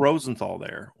was Dick Rosenthal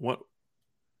there? What?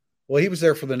 Well, he was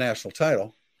there for the national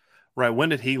title. Right. When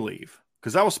did he leave?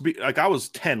 Because I was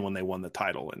 10 when they won the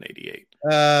title in '88.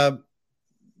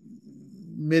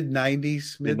 Mid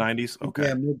 90s. Mid 90s.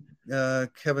 Okay. Yeah.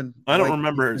 Kevin. I don't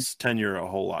remember his tenure a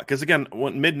whole lot because again,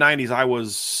 mid 90s, I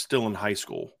was still in high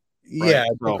school. Right? Yeah,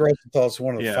 Dick Rosenthal is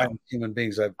one of the finest human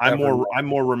beings I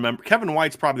more remember. Kevin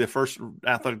White's probably the first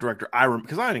athletic director I remember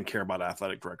because I didn't care about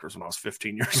athletic directors when I was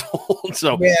 15 years old.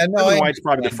 So Kevin White's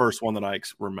probably the first one that I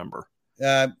remember.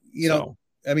 I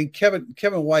mean,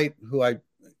 Kevin White, who I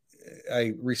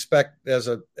respect as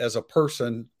a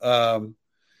person,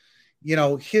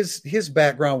 his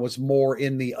background was more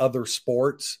in the other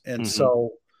sports, and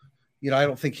so I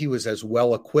don't think he was as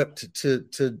well equipped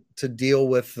to deal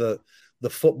with the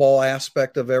football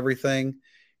aspect of everything.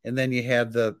 And then you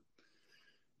had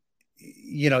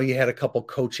you had a couple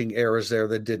coaching eras there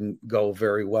that didn't go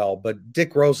very well. But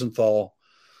Dick Rosenthal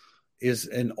is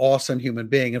an awesome human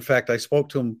being. In fact, I spoke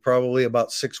to him probably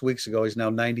about 6 weeks ago. He's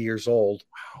now 90 years old.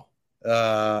 Wow.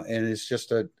 And is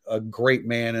just a great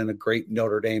man and a great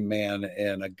Notre Dame man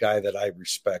and a guy that I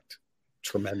respect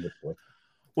tremendously.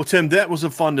 Well, Tim, that was a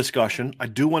fun discussion. I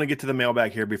do want to get to the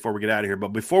mailbag here before we get out of here.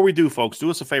 But before we do, folks, do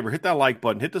us a favor. Hit that like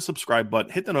button. Hit the subscribe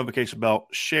button. Hit the notification bell.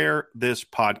 Share this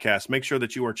podcast. Make sure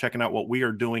that you are checking out what we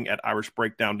are doing at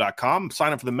irishbreakdown.com.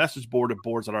 Sign up for the message board at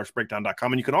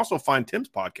boards@irishbreakdown.com. And you can also find Tim's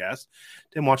podcast.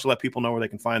 Tim, why don't you let people know where they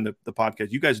can find the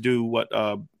podcast? You guys do what,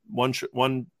 one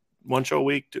show a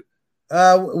week?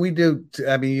 We do.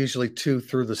 Usually 2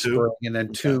 through the spring and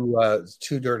then two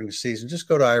during the season. Just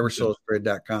go to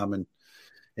irishillustrated.com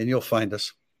and you'll find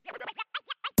us.